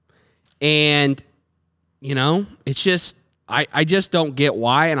way. And, you know, it's just, I just don't get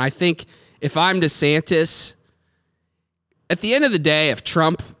why. And I think if I'm DeSantis, at the end of the day, if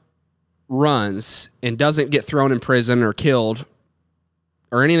Trump runs and doesn't get thrown in prison or killed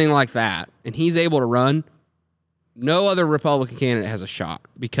or anything like that, and he's able to run, no other Republican candidate has a shot,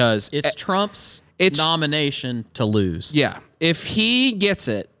 because It's Trump's nomination to lose. Yeah. If he gets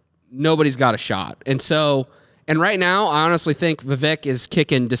it, nobody's got a shot. And so, and right now, I honestly think Vivek is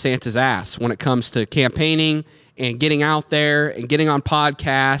kicking DeSantis' ass when it comes to campaigning and getting out there and getting on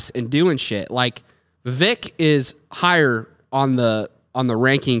podcasts and doing shit. Like, Vivek is higher on the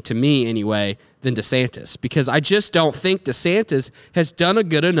ranking, to me anyway, than DeSantis, because I just don't think DeSantis has done a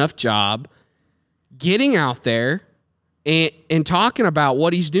good enough job getting out there and talking about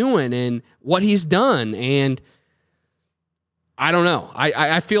what he's doing and what he's done. And I don't know.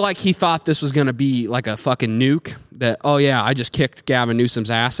 I feel like he thought this was going to be like a fucking nuke, that, oh yeah, I just kicked Gavin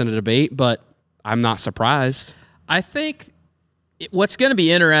Newsom's ass in a debate, but I'm not surprised. I think what's going to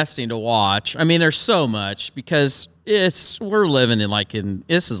be interesting to watch, I mean, there's so much, because we're living in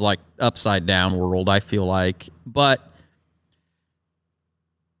this is like upside down world, I feel like. But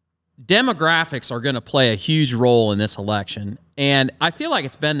demographics are going to play a huge role in this election. And I feel like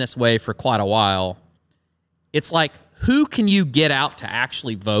it's been this way for quite a while. It's like, who can you get out to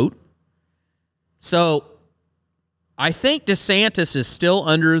actually vote? So I think DeSantis is still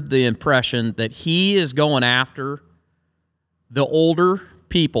under the impression that he is going after the older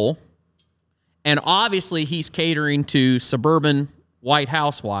people. And obviously he's catering to suburban white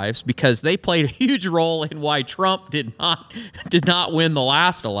housewives, because they played a huge role in why Trump did not win the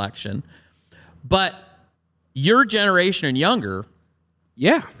last election. But your generation and younger,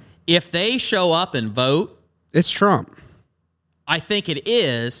 yeah, if they show up and vote, it's Trump. I think it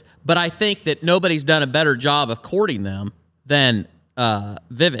is, but I think that nobody's done a better job of courting them than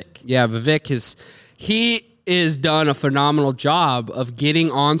Vivek. Yeah, Vivek is done a phenomenal job of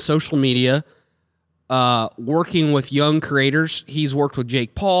getting on social media, working with young creators. He's worked with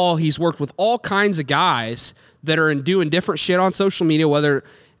Jake Paul. He's worked with all kinds of guys that are doing different shit on social media. Whether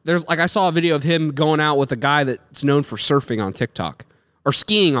there's, like, I saw a video of him going out with a guy that's known for surfing on TikTok or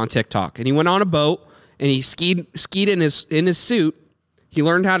skiing on TikTok, and he went on a boat and he skied in his suit. He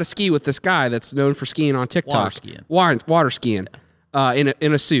learned how to ski with this guy that's known for skiing on TikTok, water skiing,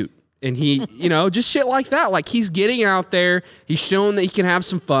 in a suit. And he, you know, just shit like that. Like, he's getting out there. He's showing that he can have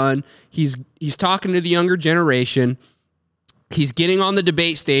some fun. He's talking to the younger generation. He's getting on the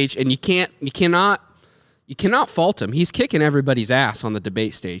debate stage, and you cannot fault him. He's kicking everybody's ass on the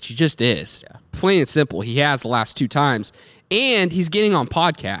debate stage. He just is. Yeah. Plain and simple. He has the last 2 times, and he's getting on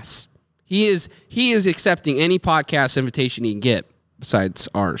podcasts. He is accepting any podcast invitation he can get besides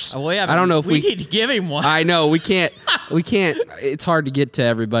ours. Well, yeah, I don't know if we need to give him one. I know we can't. It's hard to get to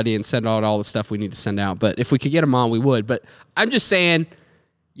everybody and send out all the stuff we need to send out. But if we could get him on, we would. But I'm just saying,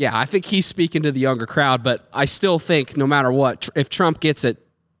 yeah, I think he's speaking to the younger crowd. But I still think no matter what, if Trump gets it,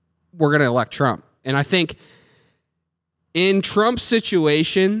 we're going to elect Trump. And I think in Trump's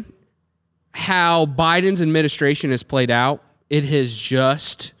situation, how Biden's administration has played out, it has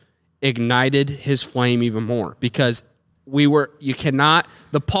just ignited his flame even more, because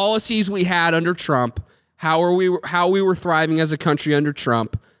the policies we had under Trump, how we were thriving as a country under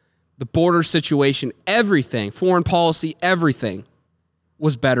Trump, the border situation, everything, foreign policy, everything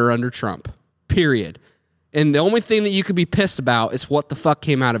was better under Trump, period. And the only thing that you could be pissed about is what the fuck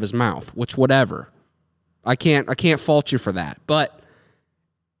came out of his mouth, which whatever. I can't fault you for that. But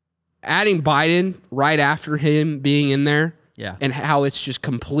adding Biden right after him being in there, yeah, and how it's just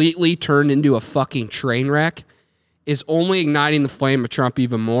completely turned into a fucking train wreck is only igniting the flame of Trump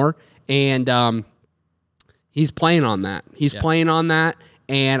even more. And he's playing on that. He's playing on that.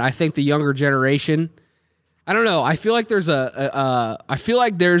 And I think the younger generation, I don't know. I feel like there's a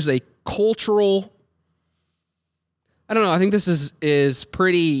cultural, I don't know. I think this is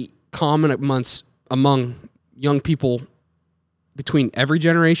pretty common among young people between every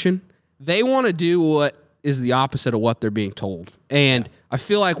generation. They want to do what is the opposite of what they're being told. And I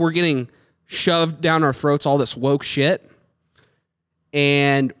feel like we're getting shoved down our throats all this woke shit,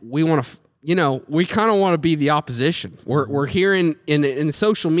 and we want to, we kind of want to be the opposition. We're hearing in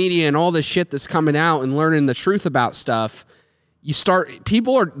social media and all this shit that's coming out and learning the truth about stuff.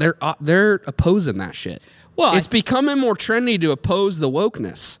 They're opposing that shit. Well, it's becoming more trendy to oppose the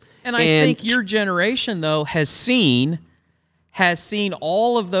wokeness. And I think your generation, though, has seen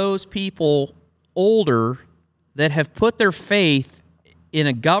all of those people older that have put their faith in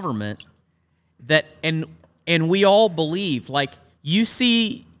a government that, and we all believe, like, you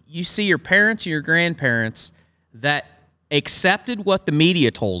see your parents and your grandparents that accepted what the media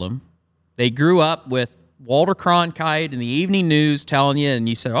told them. They grew up with Walter Cronkite and the evening news telling you, and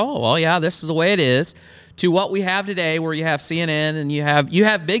you said, oh, well, yeah, this is the way it is, to what we have today where you have CNN and you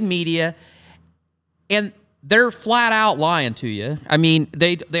have big media, and they're flat out lying to you. I mean,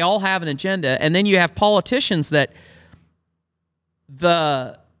 they all have an agenda, and then you have politicians that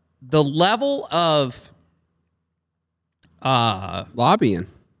the level of lobbying,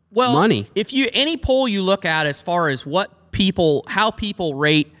 money. If any poll you look at as far as how people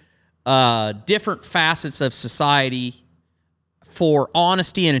rate different facets of society for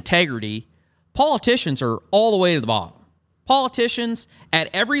honesty and integrity, politicians are all the way to the bottom. Politicians at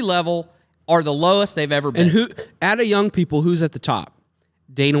every level are the lowest they've ever been. And out of young people, who's at the top?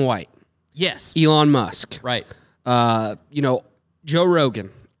 Dana White. Yes. Elon Musk. Right. Joe Rogan.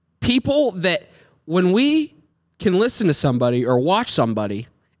 People that when we can listen to somebody or watch somebody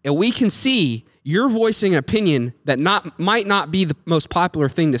and we can see you're voicing an opinion that might not be the most popular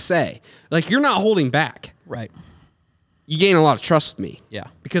thing to say. Like, you're not holding back. Right. You gain a lot of trust with me. Yeah.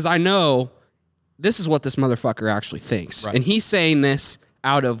 Because I know this is what this motherfucker actually thinks. Right. And he's saying this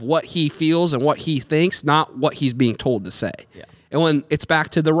out of what he feels and what he thinks, not what he's being told to say. Yeah. And when it's back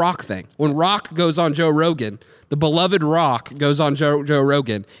to the Rock thing. When Rock goes on Joe Rogan, the beloved Rock goes on Joe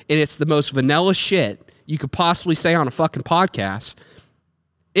Rogan, and it's the most vanilla shit you could possibly say on a fucking podcast,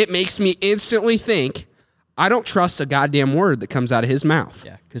 it makes me instantly think, I don't trust a goddamn word that comes out of his mouth.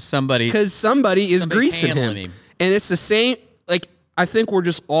 Yeah, because somebody is greasing him. And it's the same, like, I think we're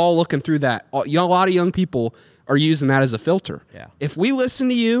just all looking through that. A lot of young people are using that as a filter. Yeah. If we listen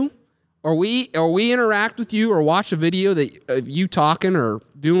to you, or we interact with you, or watch a video that of you talking or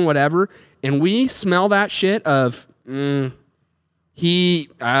doing whatever, and we smell that shit of, I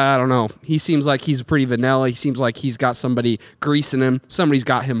don't know. He seems like he's pretty vanilla. He seems like he's got somebody greasing him. Somebody's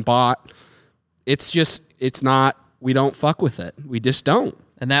got him bought. It's not, we don't fuck with it. We just don't.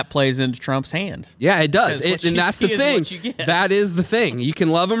 And that plays into Trump's hand. Yeah, it does. And that's the thing. That is the thing. You can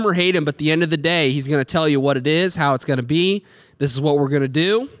love him or hate him, but at the end of the day, he's going to tell you what it is, how it's going to be. This is what we're going to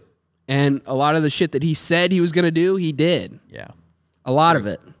do. And a lot of the shit that he said he was going to do, he did. Yeah. A lot of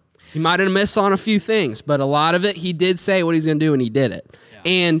it. He might have missed on a few things, but a lot of it, he did say what he's going to do, and he did it. Yeah.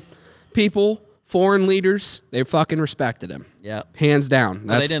 And people, foreign leaders, they fucking respected him. Yeah. Hands down.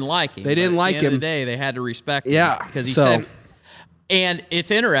 Well, they didn't like him. They didn't like him. At the end of the day, they had to respect him. Yeah. Because he said... And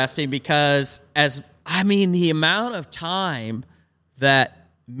it's interesting because the amount of time that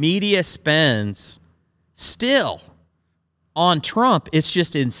media spends still on Trump, it's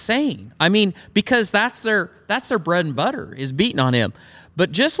just insane. I mean, because that's their bread and butter is beating on him.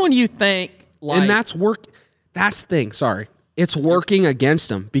 But just when you think like, and that's the thing, sorry. It's working against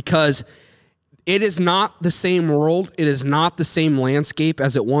him because it is not the same world. It is not the same landscape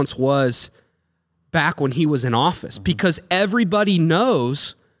as it once was back when he was in office, because everybody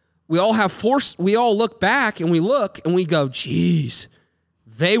knows, we all look back and we look and we go, geez,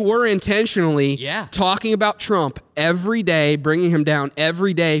 they were intentionally talking about Trump every day, bringing him down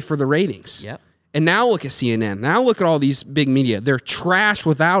every day for the ratings. Yep. And now look at CNN. Now look at all these big media. They're trash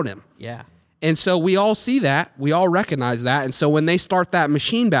without him. Yeah. And so we all see that. We all recognize that. And so when they start that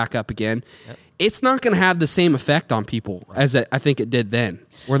machine back up again, it's not going to have the same effect on people as I think it did then,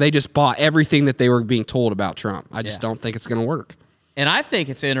 where they just bought everything that they were being told about Trump. I just don't think it's going to work. And I think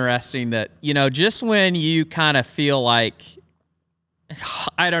it's interesting that, just when you kind of feel like,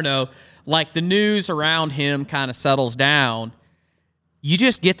 I don't know, like the news around him kind of settles down, you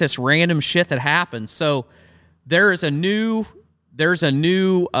just get this random shit that happens. So there's a new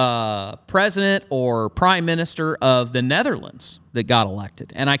president or prime minister of the Netherlands that got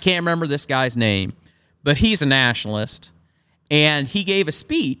elected. And I can't remember this guy's name, but he's a nationalist. And he gave a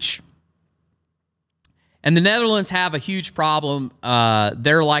speech. And the Netherlands have a huge problem.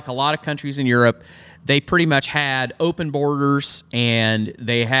 They're like a lot of countries in Europe. They pretty much had open borders, and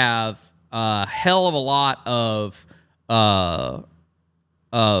they have a hell of a lot of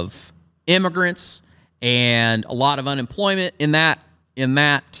immigrants and a lot of unemployment in that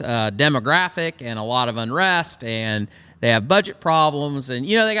demographic, and a lot of unrest, and They have budget problems, and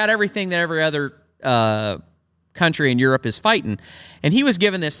they got everything that every other country in Europe is fighting. And he was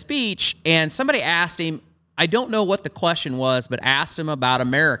giving this speech, and somebody asked him, I don't know what the question was, but asked him about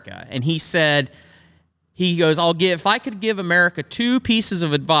America. And he said, he goes, if I could give America 2 pieces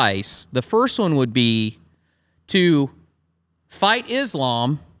of advice, the first one would be to fight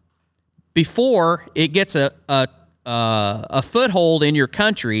Islam before it gets a foothold in your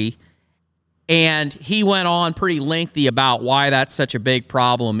country. And he went on pretty lengthy about why that's such a big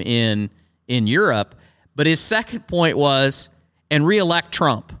problem in Europe. But his second point was, and reelect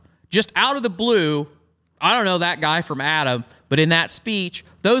Trump. Just out of the blue, I don't know that guy from Adam, but in that speech,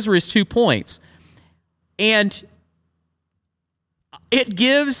 those were his 2 points. And it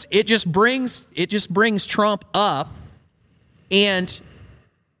just brings Trump up, and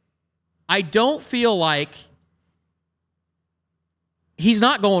I don't feel like he's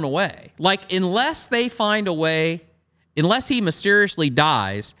not going away. Like, unless they find a way, unless he mysteriously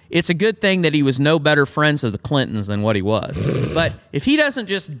dies, it's a good thing that he was no better friends of the Clintons than what he was. But if he doesn't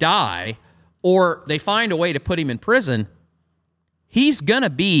just die, or they find a way to put him in prison, he is going to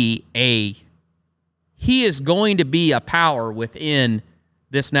be a power within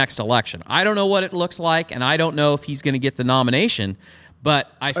this next election. I don't know what it looks like, and I don't know if he's going to get the nomination,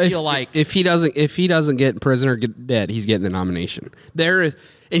 but I feel like if he doesn't get in prison or get dead, he's getting the nomination.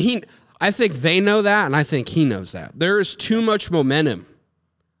 I think they know that, and I think he knows that. There is too much momentum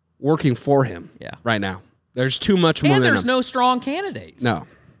working for him right now. There's too much momentum. And there's no strong candidates. No.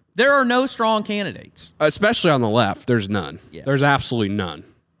 There are no strong candidates. Especially on the left, there's none. Yeah. There's absolutely none.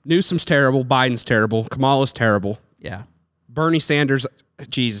 Newsom's terrible. Biden's terrible. Kamala's terrible. Yeah. Bernie Sanders,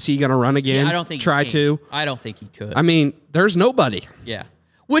 geez, is he going to run again? I don't think Try he can. to. I don't think he could. I mean, there's nobody. Yeah.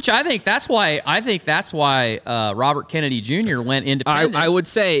 Which I think that's why Robert Kennedy Jr. went independent. I would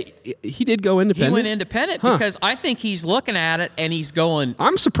say he did go independent. He went independent because I think he's looking at it and he's going.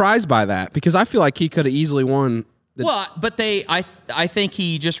 I'm surprised by that because I feel like he could have easily won. But I think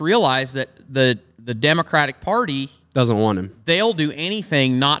he just realized that the Democratic Party doesn't want him. They'll do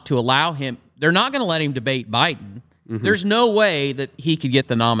anything not to allow him. They're not going to let him debate Biden. Mm-hmm. There's no way that he could get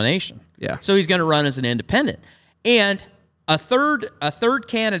the nomination. Yeah. So he's going to run as an independent. And a third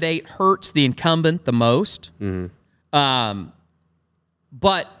candidate hurts the incumbent the most. Mm-hmm.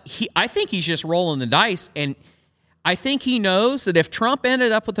 But I think he's just rolling the dice, and I think he knows that if Trump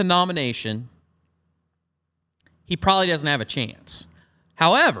ended up with the nomination, he probably doesn't have a chance.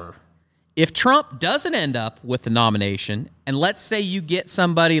 However, if Trump doesn't end up with the nomination, and let's say you get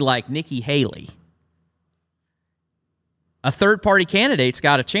somebody like Nikki Haley, a third-party candidate's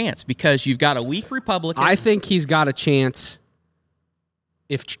got a chance because you've got a weak Republican. I think he's got a chance.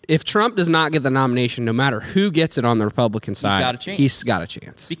 If Trump does not get the nomination, no matter who gets it on the Republican side, he's got a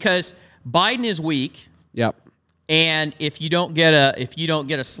chance. Because Biden is weak. Yep. And if you don't get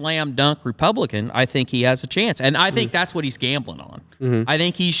a slam dunk Republican, I think he has a chance. And I think that's what he's gambling on. Mm-hmm. I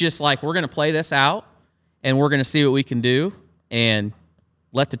think he's just like, we're going to play this out, and we're going to see what we can do, and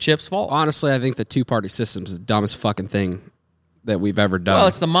let the chips fall. Honestly, I think the two-party system is the dumbest fucking thing that we've ever done. Well,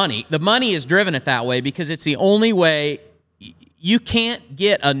 it's the money. The money is driven it that way because it's the only way. You can't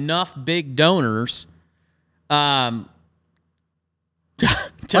get enough big donors to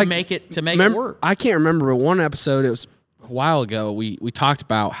make it work. I can't remember, but one episode, it was a while ago, we talked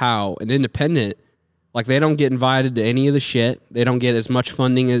about how an independent, like, they don't get invited to any of the shit. They don't get as much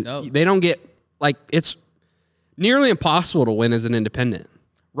funding as they don't get, like, it's nearly impossible to win as an independent.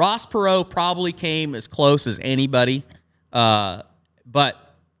 Ross Perot probably came as close as anybody, but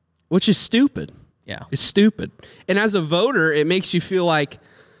which is stupid. Yeah. It's stupid. And as a voter, it makes you feel like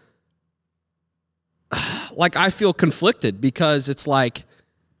I feel conflicted because it's like,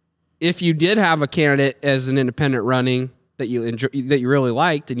 if you did have a candidate as an independent running that you really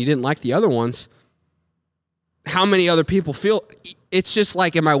liked and you didn't like the other ones, how many other people feel? It's just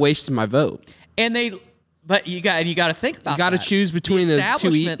like, am I wasting my vote? But you got to think about. You got to choose between the two. The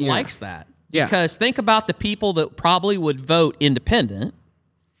establishment likes that. Yeah. Because think about the people that probably would vote independent.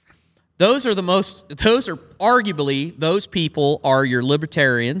 Those are arguably, those people are your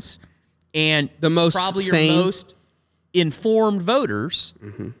libertarians and the most probably sane, your most informed voters.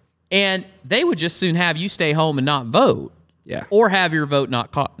 Mm-hmm. And they would just soon have you stay home and not vote. Yeah. Or have your vote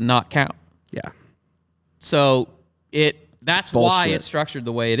not count. Yeah. So that's why it's structured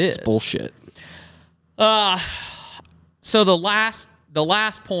the way it is. It's bullshit. So the last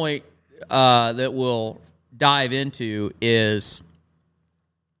point that we'll dive into is,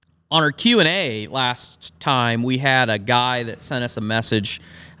 on our Q&A last time, we had a guy that sent us a message.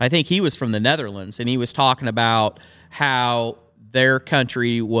 I think he was from the Netherlands, and he was talking about how their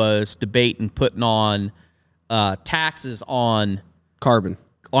country was debating putting on taxes on Carbon.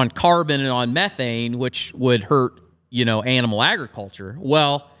 and on methane, which would hurt, animal agriculture.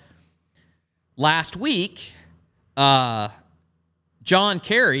 Well, last week, John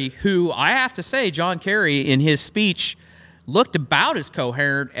Kerry, who I have to say, John Kerry in his speech looked about as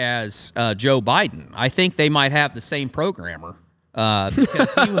coherent as Joe Biden. I think they might have the same programmer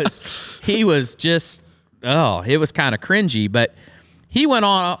because he was just, it was kind of cringy. But he went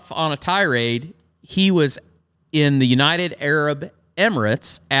off on a tirade. He was in the United Arab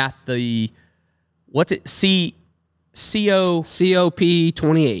Emirates at the, COP28.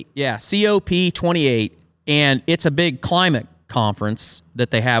 Yeah, COP28. And it's a big climate conference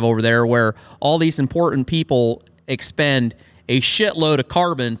that they have over there where all these important people expend a shitload of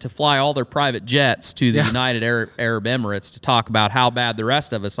carbon to fly all their private jets to the United Arab Emirates to talk about how bad the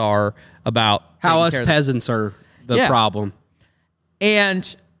rest of us are about how us peasants are the problem.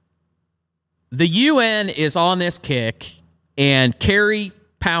 And the UN is on this kick, and Kerry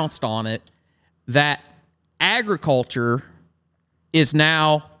pounced on it, that agriculture is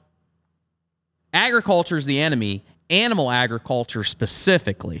the enemy. Animal agriculture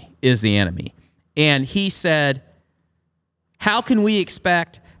specifically is the enemy. And he said, how can we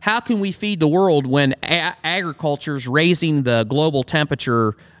feed the world when agriculture is raising the global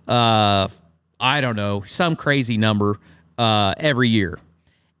temperature, I don't know, some crazy number every year?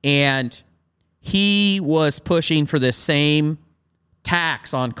 And he was pushing for this same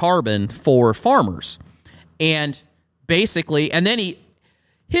tax on carbon for farmers. And basically, and then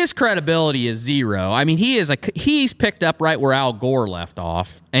his credibility is zero. I mean, he's picked up right where Al Gore left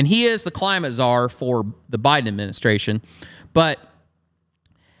off, and he is the climate czar for the Biden administration. But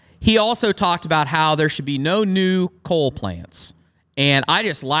he also talked about how there should be no new coal plants. And I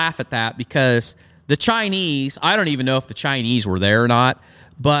just laugh at that because the Chinese, I don't even know if the Chinese were there or not,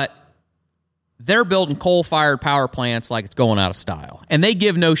 but they're building coal-fired power plants like it's going out of style. And they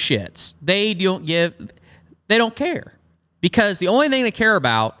give no shits. They don't care. Because the only thing they care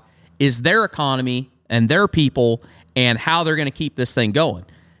about is their economy and their people and how they're going to keep this thing going.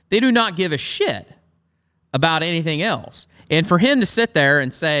 They do not give a shit about anything else. And for him to sit there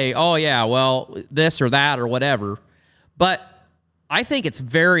and say, oh, yeah, well, this or that or whatever, but I think it's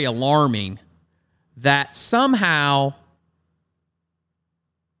very alarming that somehow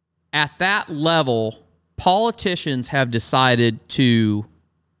at that level, politicians have decided to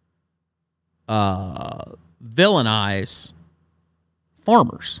villainize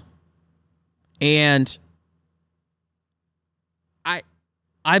farmers. And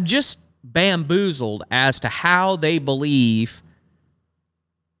I'm just bamboozled as to how they believe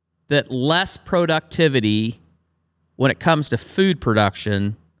that less productivity when it comes to food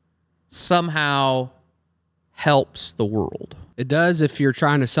production somehow helps the world. It does if you're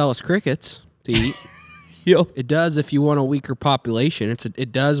trying to sell us crickets to eat. Yep. It does if you want a weaker population.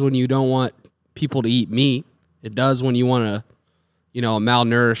 It does when you don't want people to eat meat. It does when you want a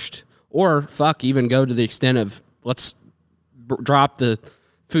malnourished, or even go to the extent of let's drop the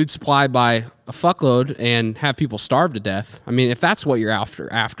food supply by a fuckload and have people starve to death. I mean, if that's what you're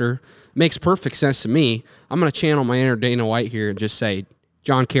after, makes perfect sense to me. I'm going to channel my inner Dana White here and just say,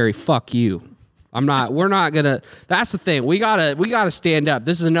 John Kerry, fuck you. We're not going to, that's the thing. We gotta stand up.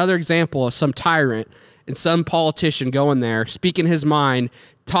 This is another example of some tyrant and some politician going there, speaking his mind,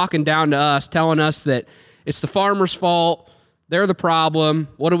 talking down to us, telling us that it's the farmer's fault. They're the problem.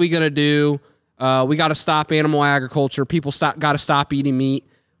 What are we going to do? We got to stop animal agriculture. People got to stop eating meat.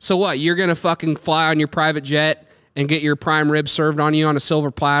 So what? You're going to fucking fly on your private jet and get your prime rib served on you on a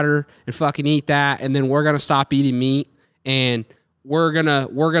silver platter and fucking eat that, and then we're going to stop eating meat, and we're going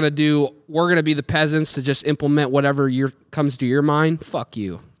to be the peasants to just implement whatever comes to your mind? Fuck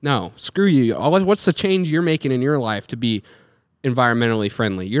you. No, screw you. What's the change you're making in your life to be environmentally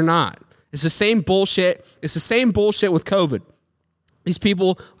friendly? You're not. It's the same bullshit. It's the same bullshit with COVID. These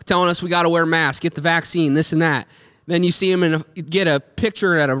people telling us we got to wear masks, get the vaccine, this and that. Then you see them get a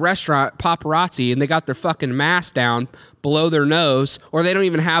picture at a restaurant, paparazzi, and they got their fucking mask down below their nose, or they don't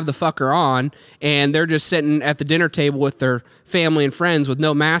even have the fucker on, and they're just sitting at the dinner table with their family and friends with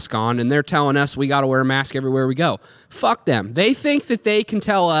no mask on, and they're telling us we got to wear a mask everywhere we go. Fuck them. They think that they can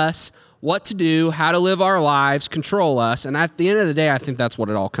tell us what to do, how to live our lives, control us, and at the end of the day, I think that's what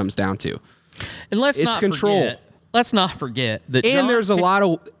it all comes down to. And let's not forget that. And there's a lot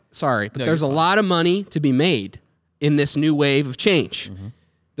of there's a lot of money to be made in this new wave of change. Mm-hmm.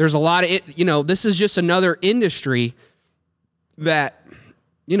 There's a lot of it. This is just another industry that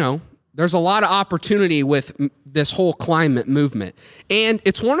there's a lot of opportunity with this whole climate movement, and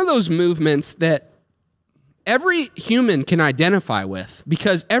it's one of those movements that every human can identify with,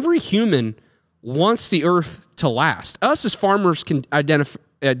 because every human wants the earth to last. Us as farmers can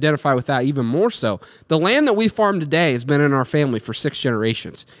identify with that even more so. The land that we farm today has been in our family for 6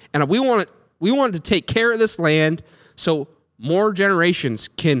 generations. And we wanted to take care of this land so more generations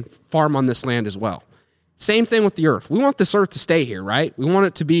can farm on this land as well. Same thing with the earth. We want this earth to stay here, right? We want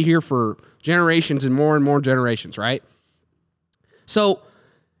it to be here for generations and more generations, right? So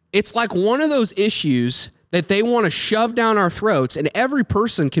it's like one of those issues that they want to shove down our throats, and every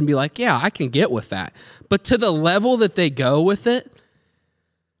person can be like, yeah, I can get with that. But to the level that they go with it,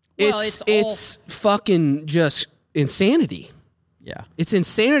 it's fucking just insanity. Yeah. It's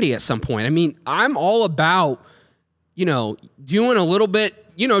insanity at some point. I mean, I'm all about, doing a little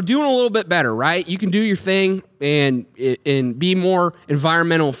bit better, right? You can do your thing and be more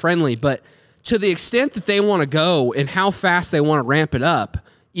environmental friendly, but to the extent that they want to go and how fast they want to ramp it up,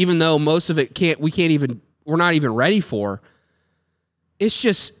 even though most of it we're not even ready for,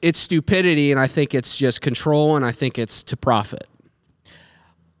 it's stupidity, and I think it's just control, and I think it's to profit.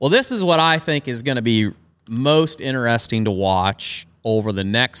 Well, this is what I think is going to be most interesting to watch over the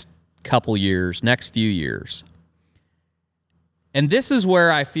next few years. And this is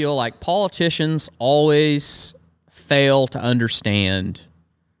where I feel like politicians always fail to understand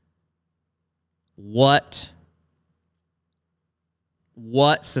what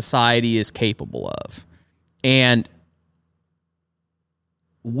society is capable of. And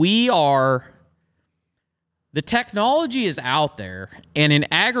the technology is out there, and in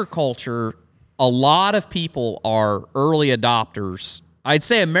agriculture, a lot of people are early adopters. I'd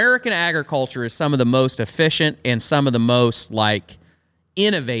say American agriculture is some of the most efficient and some of the most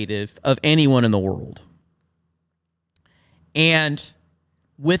innovative of anyone in the world. And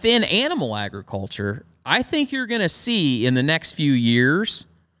within animal agriculture, I think you're going to see in the next few years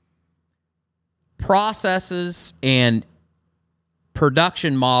processes and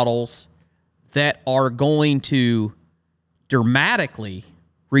production models that are going to dramatically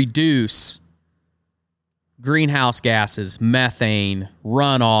reduce greenhouse gases, methane,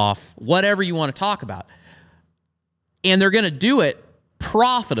 runoff, whatever you want to talk about. And they're going to do it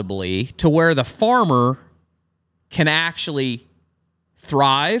profitably to where the farmer can actually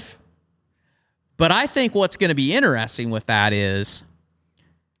thrive. But I think what's going to be interesting with that is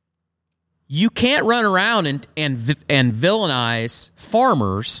you can't run around and villainize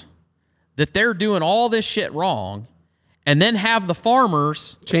farmers that they're doing all this shit wrong and then have the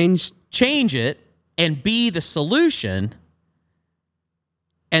farmers change it and be the solution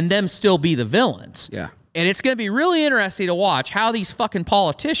and them still be the villains. Yeah. And it's going to be really interesting to watch how these fucking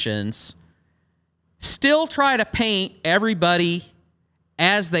politicians still try to paint everybody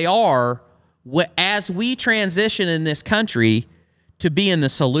as they are as we transition in this country to being the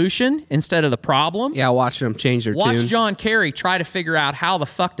solution instead of the problem. Yeah, watching them change their tune. Watch John Kerry try to figure out how the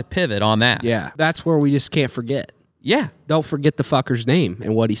fuck to pivot on that. Yeah, that's where we just can't forget. Yeah. Don't forget the fucker's name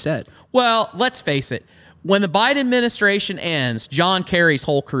and what he said. Well, let's face it. When the Biden administration ends, John Kerry's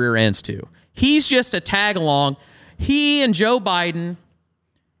whole career ends too. He's just a tag along. He and Joe Biden,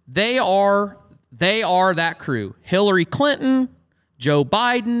 they are that crew. Hillary Clinton, Joe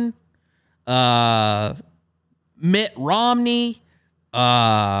Biden, Mitt Romney,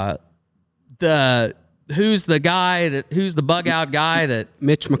 who's the bug out guy that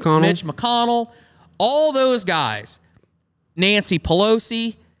Mitch McConnell, all those guys, Nancy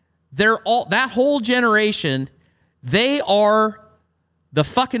Pelosi, that whole generation, they are the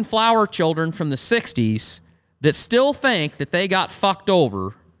fucking flower children from the 60s that still think that they got fucked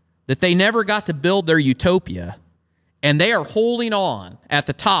over, that they never got to build their utopia, and they are holding on at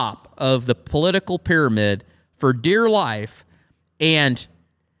the top of the political pyramid for dear life, and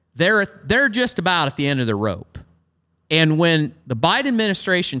they're just about at the end of the rope. And when the Biden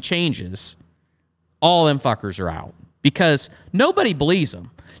administration changes, all them fuckers are out because nobody believes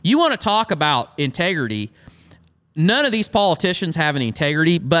them. You want to talk about integrity? None of these politicians have any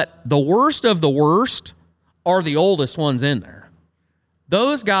integrity, but the worst of the worst are the oldest ones in there.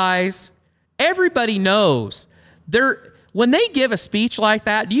 Those guys, everybody knows when they give a speech like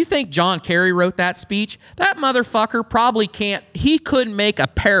that, do you think John Kerry wrote that speech? That motherfucker probably couldn't make a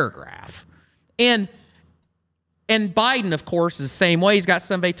paragraph. And Biden, of course, is the same way. He's got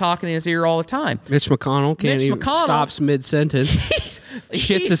somebody talking in his ear all the time. Mitch McConnell stops mid-sentence.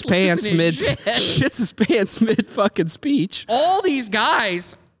 Shits his pants mid fucking speech. All these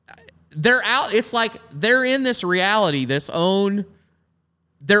guys, they're out. It's like they're in this reality, they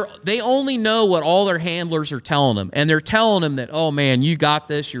only know what all their handlers are telling them. And they're telling them that, oh man, you got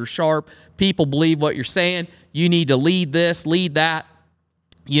this, you're sharp. People believe what you're saying. You need to lead this, lead that,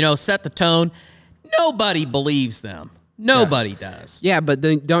 set the tone. Nobody believes them. Nobody does. Yeah, but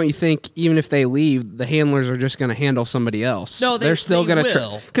then don't you think even if they leave, the handlers are just going to handle somebody else? No, they're still going to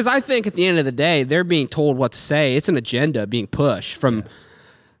will. Because I think at the end of the day, they're being told what to say. It's an agenda being pushed from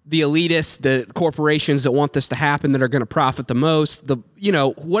the elitists, the corporations that want this to happen, that are going to profit the most.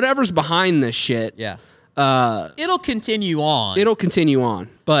 Whatever's behind this shit. Yeah. It'll continue on. It'll continue on,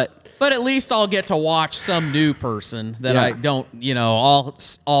 but at least I'll get to watch some new person that I don't,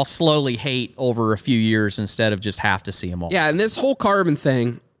 I'll slowly hate over a few years instead of just have to see them all. Yeah, and this whole carbon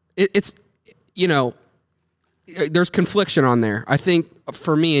thing, it's there's confliction on there. I think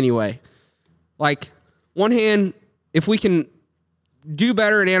for me anyway. Like, one hand, if we can do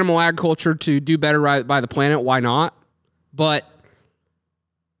better in animal agriculture to do better by the planet, why not? But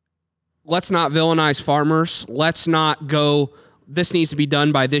let's not villainize farmers. Let's not go, this needs to be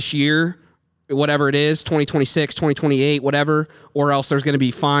done by this year, whatever it is, 2026, 2028, whatever, or else there's going to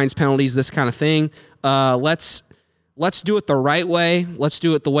be fines, penalties, this kind of thing. Let's do it the right way. Let's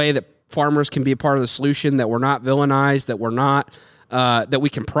do it the way that farmers can be a part of the solution, that we're not villainized, that we're not, that we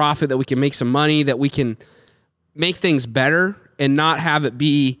can profit, that we can make some money, that we can make things better and not have it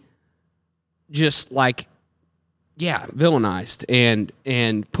be just like, villainized and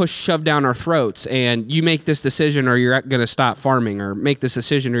shoved down our throats, and you make this decision or you're going to stop farming, or make this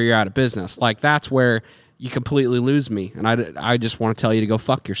decision or you're out of business. Like, that's where you completely lose me. And I just want to tell you to go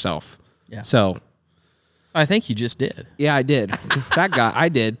fuck yourself. Yeah. So I think you just did. Yeah, I did. That guy, I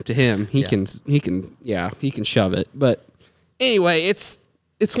did to him. He can shove it. But anyway, it's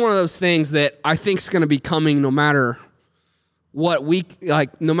one of those things that I think is going to be coming no matter what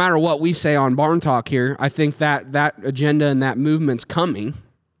no matter what we say on Barn Talk here. I think that agenda and that movement's coming.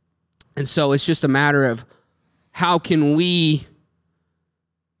 And so it's just a matter of how can we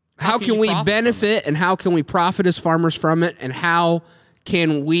benefit and how can we profit as farmers from it, and how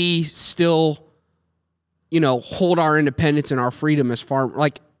can we still, hold our independence and our freedom as farmers.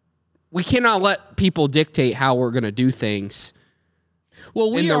 Like, we cannot let people dictate how we're going to do things.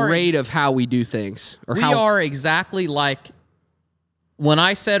 Well, rate of how we do things. We are exactly like when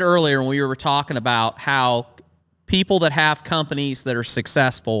I said earlier when we were talking about how people that have companies that are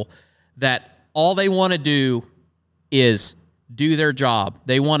successful, that all they want to do is do their job.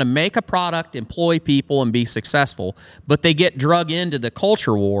 They want to make a product, employ people, and be successful. But they get drug into the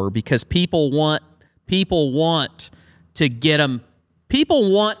culture war because people want to get them.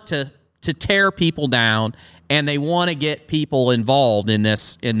 People want to tear people down, and they want to get people involved in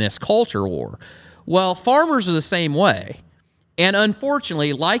this culture war. Well, farmers are the same way. And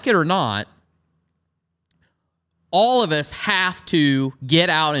unfortunately, like it or not, all of us have to get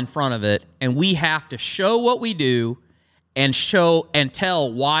out in front of it, and we have to show what we do and show and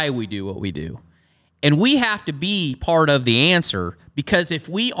tell why we do what we do. And we have to be part of the answer, because if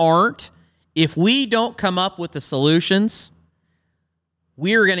we don't come up with the solutions,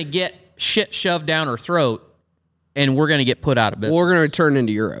 we're going to get shit shoved down our throat, and we're going to get put out of business. We're going to turn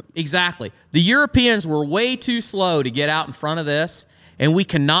into Europe. Exactly. The Europeans were way too slow to get out in front of this, and we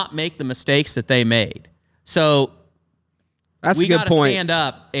cannot make the mistakes that they made. So that's a good point. We got to stand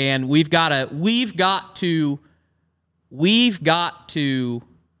up, and we've got to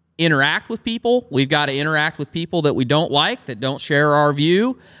interact with people. We've got to interact with people that we don't like, that don't share our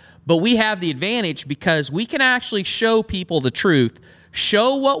view. But we have the advantage because we can actually show people the truth,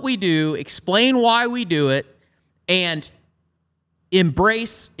 show what we do, explain why we do it, and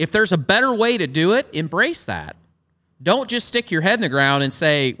embrace, if there's a better way to do it, embrace that. Don't just stick your head in the ground and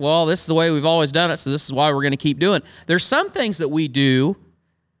say, well, this is the way we've always done it, so this is why we're going to keep doing it. There's some things that we do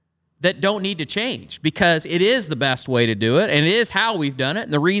that don't need to change because it is the best way to do it, and it is how we've done it.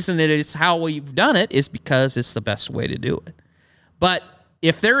 And the reason that it's how we've done it is because it's the best way to do it. But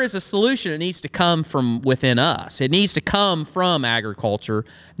if there is a solution, it needs to come from within us. It needs to come from agriculture,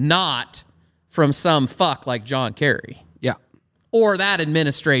 not from some fuck like John Kerry. Yeah. Or that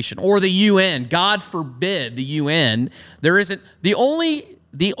administration, or the UN. God forbid the UN. There isn't the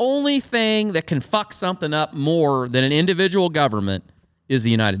only thing that can fuck something up more than an individual government is the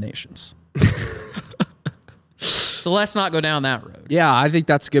United Nations. So let's not go down that road. Yeah, I think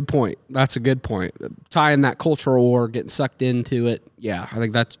that's a good point. That's a good point. Tying that cultural war, getting sucked into it. Yeah, I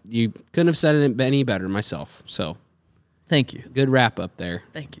think you couldn't have said it any better myself. So thank you. Good wrap up there.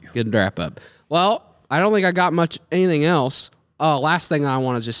 Thank you. Good wrap up. Well, I don't think I got anything else. Last thing I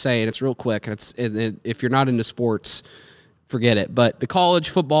want to just say, and it's real quick, and if you're not into sports, forget it. But the college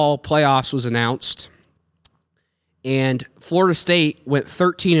football playoffs was announced, and Florida State went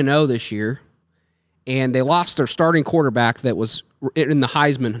 13-0 this year, and they lost their starting quarterback that was in the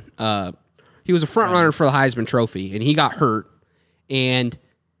Heisman. He was a front runner for the Heisman Trophy, and he got hurt, and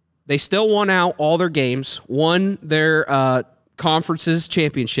They still won out all their games, won their conference's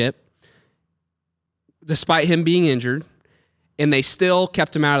championship, despite him being injured, and they still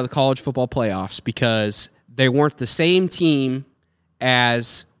kept him out of the college football playoffs because they weren't the same team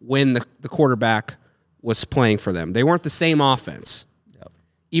as when the quarterback was playing for them. They weren't the same offense,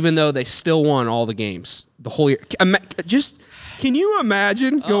 even though they still won all the games the whole year. Can you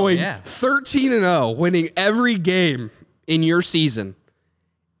imagine going 13-0, winning every game in your season,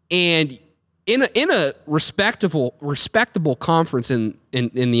 and in a respectable conference in the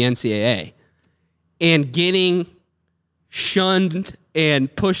NCAA, and getting shunned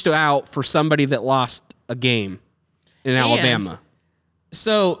and pushed out for somebody that lost a game in Alabama?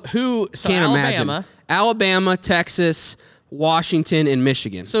 So Can't imagine. Alabama, Texas, Washington, and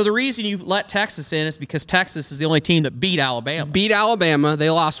Michigan. So the reason you let Texas in is because Texas is the only team that beat Alabama. Beat Alabama. They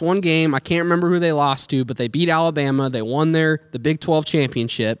lost one game. I can't remember who they lost to, but they beat Alabama. They won the Big 12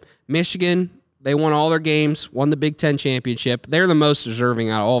 championship. Michigan, they won all their games, won the Big 10 championship. They're the most deserving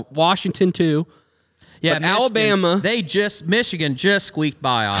out of all. Washington, too. Yeah, but Alabama. Michigan just squeaked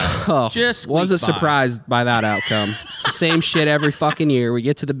by Iowa. Wasn't surprised by that outcome. It's the same shit every fucking year. We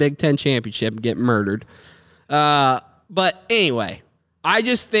get to the Big 10 championship and get murdered. But anyway, I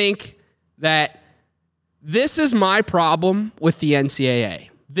just think that this is my problem with the NCAA.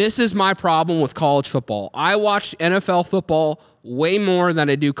 This is my problem with college football. I watch NFL football way more than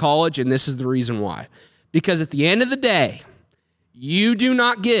I do college, and this is the reason why. Because at the end of the day, you do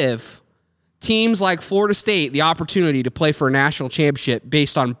not give teams like Florida State the opportunity to play for a national championship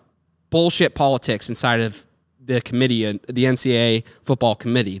based on bullshit politics inside of the committee, the NCAA football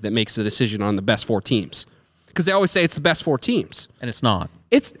committee that makes the decision on the best 4 teams. Because they always say it's the best 4 teams. And it's not.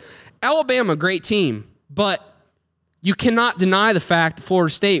 It's Alabama, great team, but you cannot deny the fact that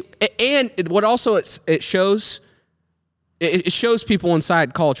Florida State, and what also it shows people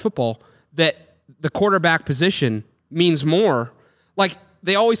inside college football that the quarterback position means more. Like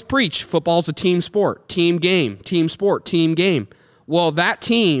they always preach, football's a team sport, team game, team sport, team game. Well, that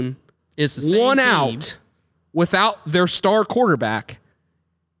team is the same won team out without their star quarterback.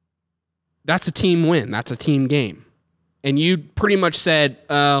 That's a team win. That's a team game. And you pretty much said,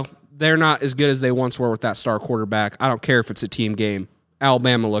 they're not as good as they once were with that star quarterback. I don't care if it's a team game.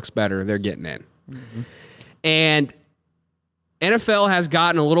 Alabama looks better. They're getting in. Mm-hmm. And NFL has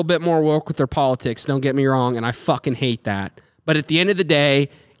gotten a little bit more woke with their politics. Don't get me wrong. And I fucking hate that. But at the end of the day,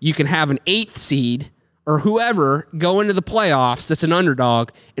 you can have an 8th seed or whoever go into the playoffs that's an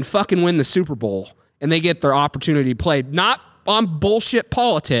underdog and fucking win the Super Bowl. And they get their opportunity to play. Not on bullshit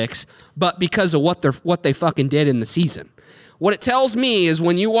politics, but because of what they fucking did in the season. What it tells me is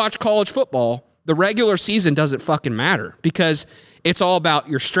when you watch college football, the regular season doesn't fucking matter because it's all about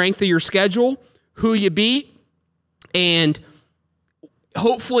your strength of your schedule, who you beat, and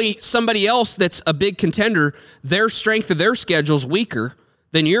hopefully somebody else that's a big contender, their strength of their schedule is weaker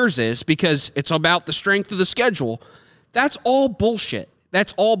than yours is because it's about the strength of the schedule. That's all bullshit.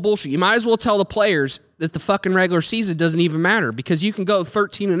 That's all bullshit. You might as well tell the players that the fucking regular season doesn't even matter because you can go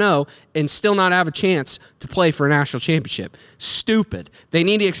 13-0 and still not have a chance to play for a national championship. Stupid. They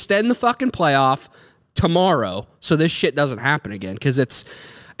need to extend the fucking playoff tomorrow so this shit doesn't happen again because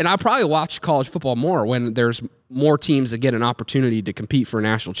and I probably watch college football more when there's more teams that get an opportunity to compete for a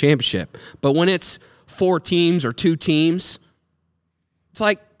national championship. But when it's 4 teams or 2 teams, it's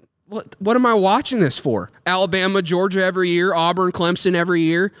like, what am I watching this for? Alabama, Georgia every year, Auburn, Clemson every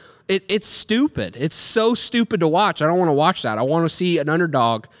year. It's stupid. It's so stupid to watch. I don't want to watch that. I want to see an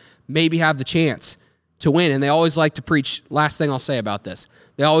underdog maybe have the chance to win. And they always like to preach. Last thing I'll say about this.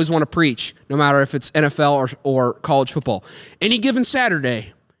 They always want to preach, no matter if it's NFL or college football. Any given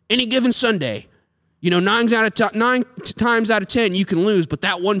Saturday, any given Sunday, 9 times out of 10 you can lose, but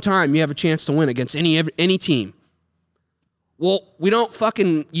that one time you have a chance to win against any team. Well, we don't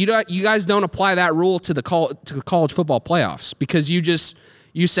fucking you guys don't apply that rule to the college football playoffs because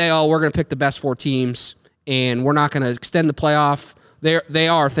you say, oh, we're going to pick the best 4 teams and we're not going to extend the playoff. They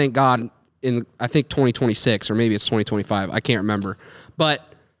are, thank God, in I think 2026 or maybe it's 2025. I can't remember,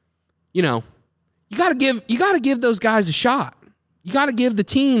 but you got to give those guys a shot. You got to give the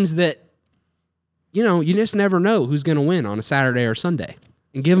teams that you just never know who's going to win on a Saturday or Sunday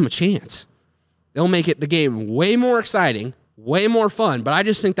and give them a chance. They'll make the game way more exciting. Way more fun, but I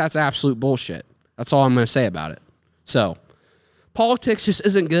just think that's absolute bullshit. That's all I'm going to say about it. So, politics just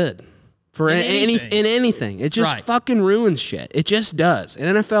isn't good for anything. It just fucking ruins shit. It just does.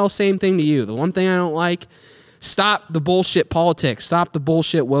 And NFL, same thing to you. The one thing I don't like, stop the bullshit politics. Stop the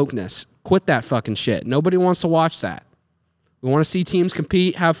bullshit wokeness. Quit that fucking shit. Nobody wants to watch that. We want to see teams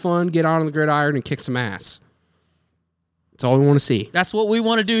compete, have fun, get on the gridiron, and kick some ass. That's all we want to see. That's what we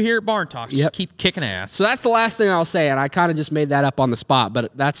want to do here at Barn Talk. Just keep kicking ass. So that's the last thing I'll say, and I kind of just made that up on the spot,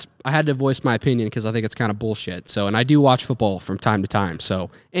 but I had to voice my opinion because I think it's kind of bullshit. So, and I do watch football from time to time. So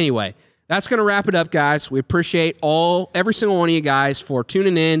anyway, that's going to wrap it up, guys. We appreciate every single one of you guys for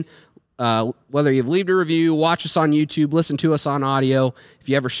tuning in. Whether you've left a review, watch us on YouTube, listen to us on audio. If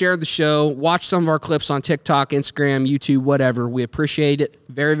you ever shared the show, watch some of our clips on TikTok, Instagram, YouTube, whatever. We appreciate it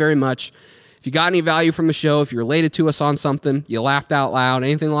very, very much. If you got any value from the show, if you related to us on something, you laughed out loud,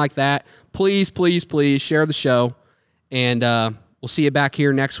 anything like that, please, please, please share the show. And we'll see you back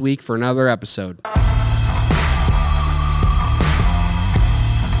here next week for another episode.